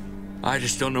 I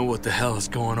just don't know what the hell is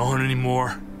going on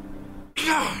anymore.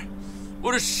 God,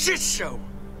 what a shit show!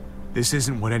 This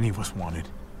isn't what any of us wanted.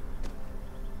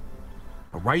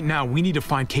 But right now, we need to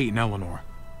find Kate and Eleanor.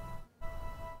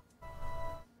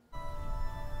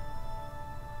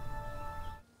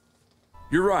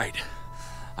 You're right.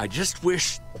 I just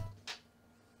wish...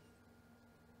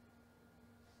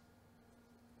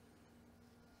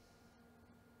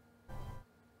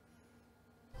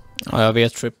 Ja, jag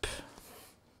vet, Trip.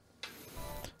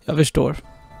 Jag förstår.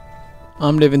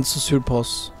 Han blev inte så sur på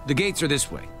oss. The gates are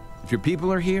this way. If your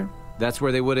people are here, that's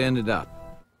where they would have ended up.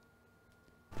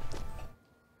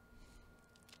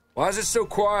 Why is it so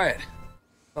quiet?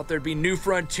 Thought there'd be New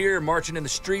Frontier marching in the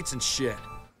streets and shit.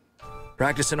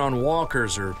 Practicing on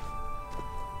walkers or...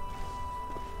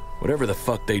 whatever the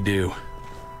fuck they do.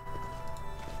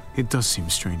 It does seem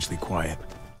strangely quiet.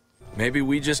 Maybe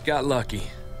we just got lucky.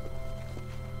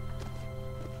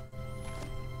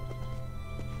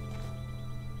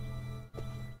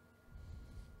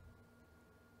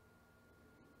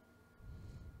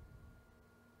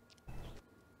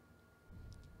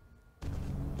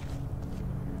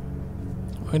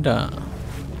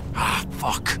 Ah,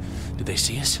 fuck. Did they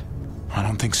see us? I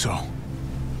don't think so.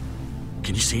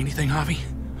 Can you see anything, Javi?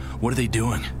 What are they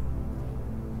doing?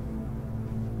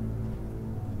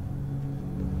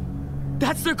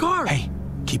 That's their car! Hey,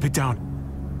 keep it down.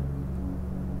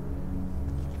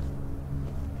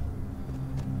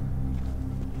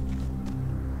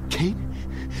 Kate?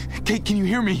 Kate, can you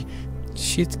hear me?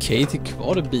 Shit, Kate är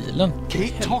kvar i bilen.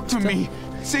 Kate, talk to me.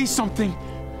 Say something.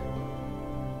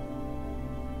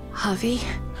 Javi?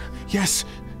 Yes.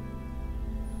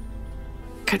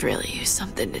 Could really use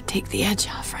something to take the edge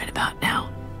off right about now.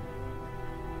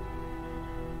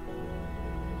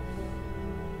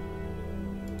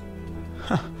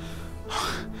 Huh.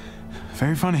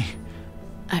 Very funny.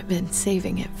 I've been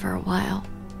saving it for a while.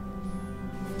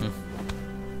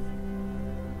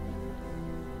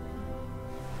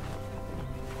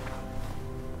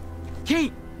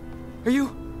 Kate!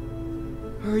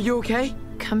 Are you okay?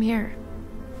 Come here.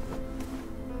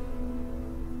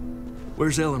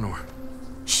 Where's Eleanor?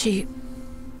 She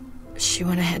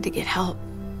went ahead to get help.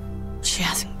 She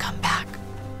hasn't come back.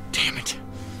 Damn it.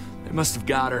 They must have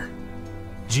got her.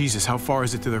 Jesus, how far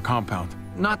is it to their compound?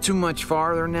 Not too much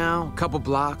farther now. A couple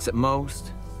blocks at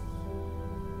most.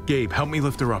 Gabe, help me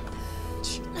lift her up.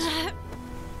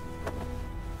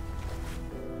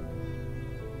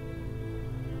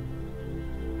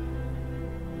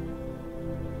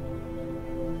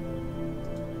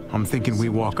 I'm thinking we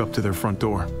walk up to their front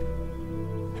door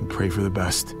and pray for the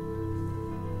best.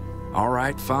 All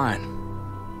right, fine.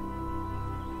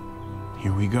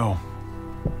 Here we go.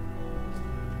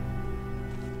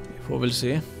 Vi får väl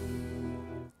se.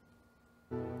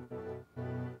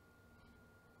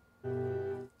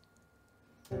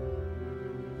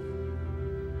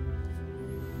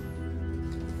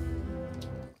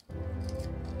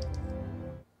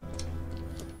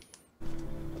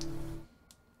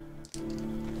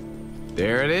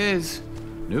 There it is.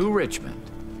 New Richmond.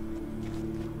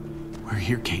 We're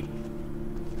here, Kate.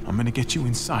 I'm gonna get you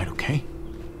inside, okay?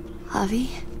 Javi,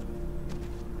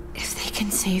 if they can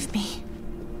save me,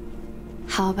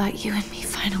 how about you and me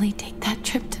finally take that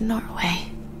trip to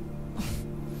Norway?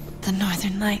 The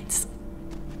Northern Lights.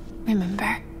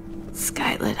 Remember?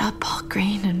 Sky lit up all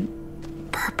green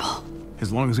and purple.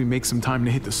 As long as we make some time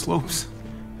to hit the slopes,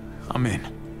 I'm in.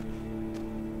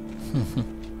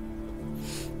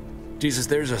 Jesus,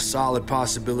 there's a solid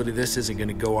possibility this isn't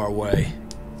gonna go our way.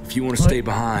 If you want to stay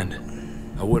behind,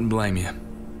 I wouldn't blame you.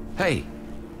 Hey,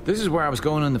 this is where I was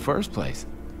going in the first place.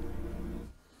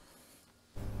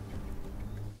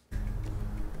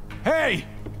 Hey!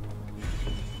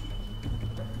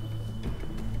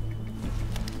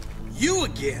 You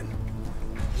again?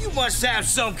 You must have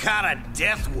some kind of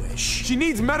death wish. She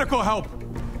needs medical help.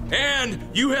 And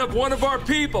you have one of our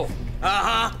people.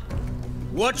 Uh-huh.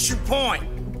 What's your point?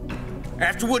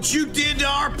 After what you did to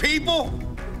our people?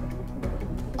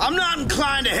 I'm not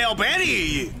inclined to help any of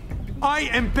you. I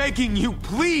am begging you,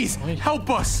 please help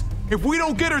us. If we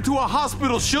don't get her to a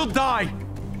hospital, she'll die.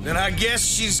 Then I guess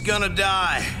she's gonna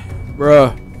die.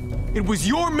 Bruh. It was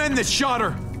your men that shot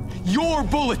her. Your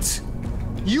bullets.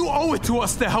 You owe it to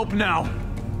us to help now.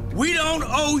 We don't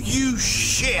owe you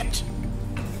shit.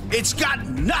 It's got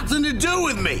nothing to do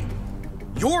with me.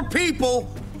 Your people,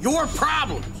 your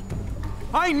problems.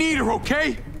 I need her,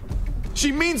 okay?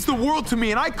 She means the world to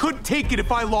me, and I couldn't take it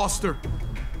if I lost her.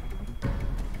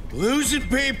 Losing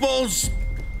people's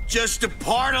just a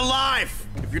part of life.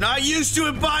 If you're not used to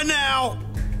it by now,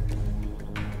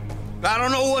 I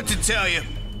don't know what to tell you.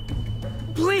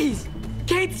 Please!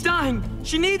 Kate's dying!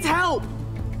 She needs help!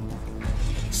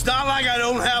 It's not like I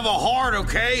don't have a heart,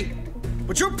 okay?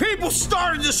 But your people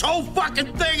started this whole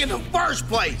fucking thing in the first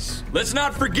place. Let's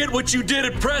not forget what you did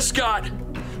at Prescott.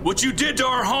 What you did to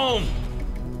our home.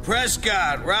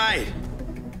 Prescott, right.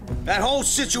 That whole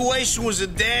situation was a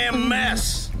damn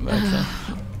mess.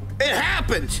 It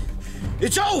happened.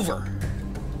 It's over.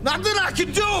 Nothing I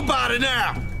can do about it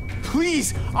now.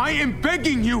 Please, I am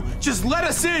begging you, just let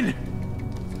us in.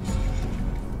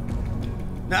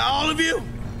 Now, all of you,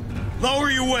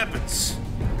 lower your weapons.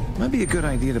 Might be a good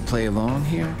idea to play along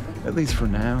here, at least for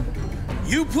now.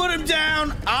 You put him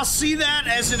down, I'll see that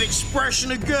as an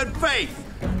expression of good faith.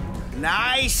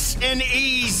 Nice and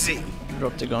easy.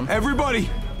 Drop the gun. Everybody,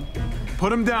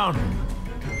 put him down.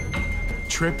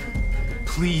 Trip,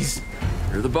 please.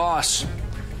 You're the boss.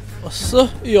 Alltså,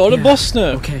 jag är boss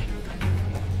nu. Okay.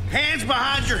 Hands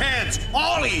behind your heads,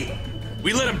 all of you.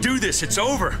 We let him do this, it's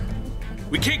over.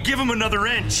 We can't give him another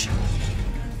inch.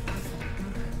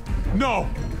 No.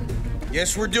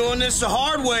 Guess we're doing this the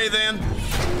hard way then.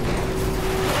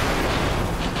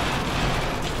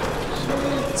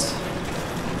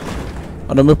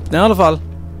 Ja, de öppnar i alla fall.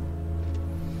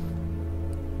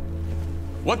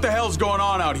 What the hell's going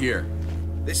on out here?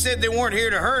 They said they weren't here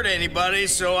to hurt anybody,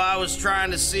 so I was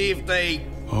trying to see if they...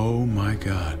 Oh my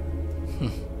God.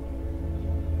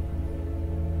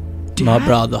 My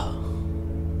brother.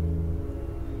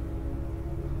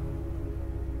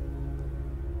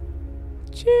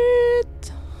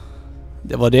 Shit.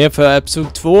 Det var det för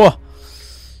episod 2.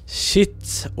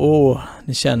 Shit.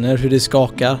 Ni känner hur det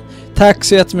skakar. Tack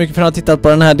så jättemycket för att ni har tittat på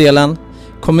den här delen.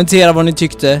 Kommentera vad ni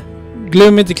tyckte.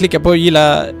 Glöm inte klicka på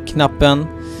gilla-knappen.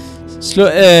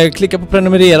 Klicka på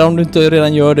prenumerera om du inte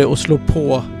redan gör det. Och slå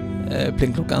på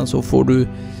pling klockan så får du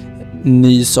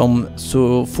ny som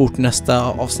så fort nästa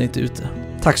avsnitt är ute.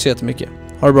 Tack så jättemycket.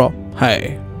 Ha det bra.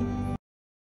 Hej.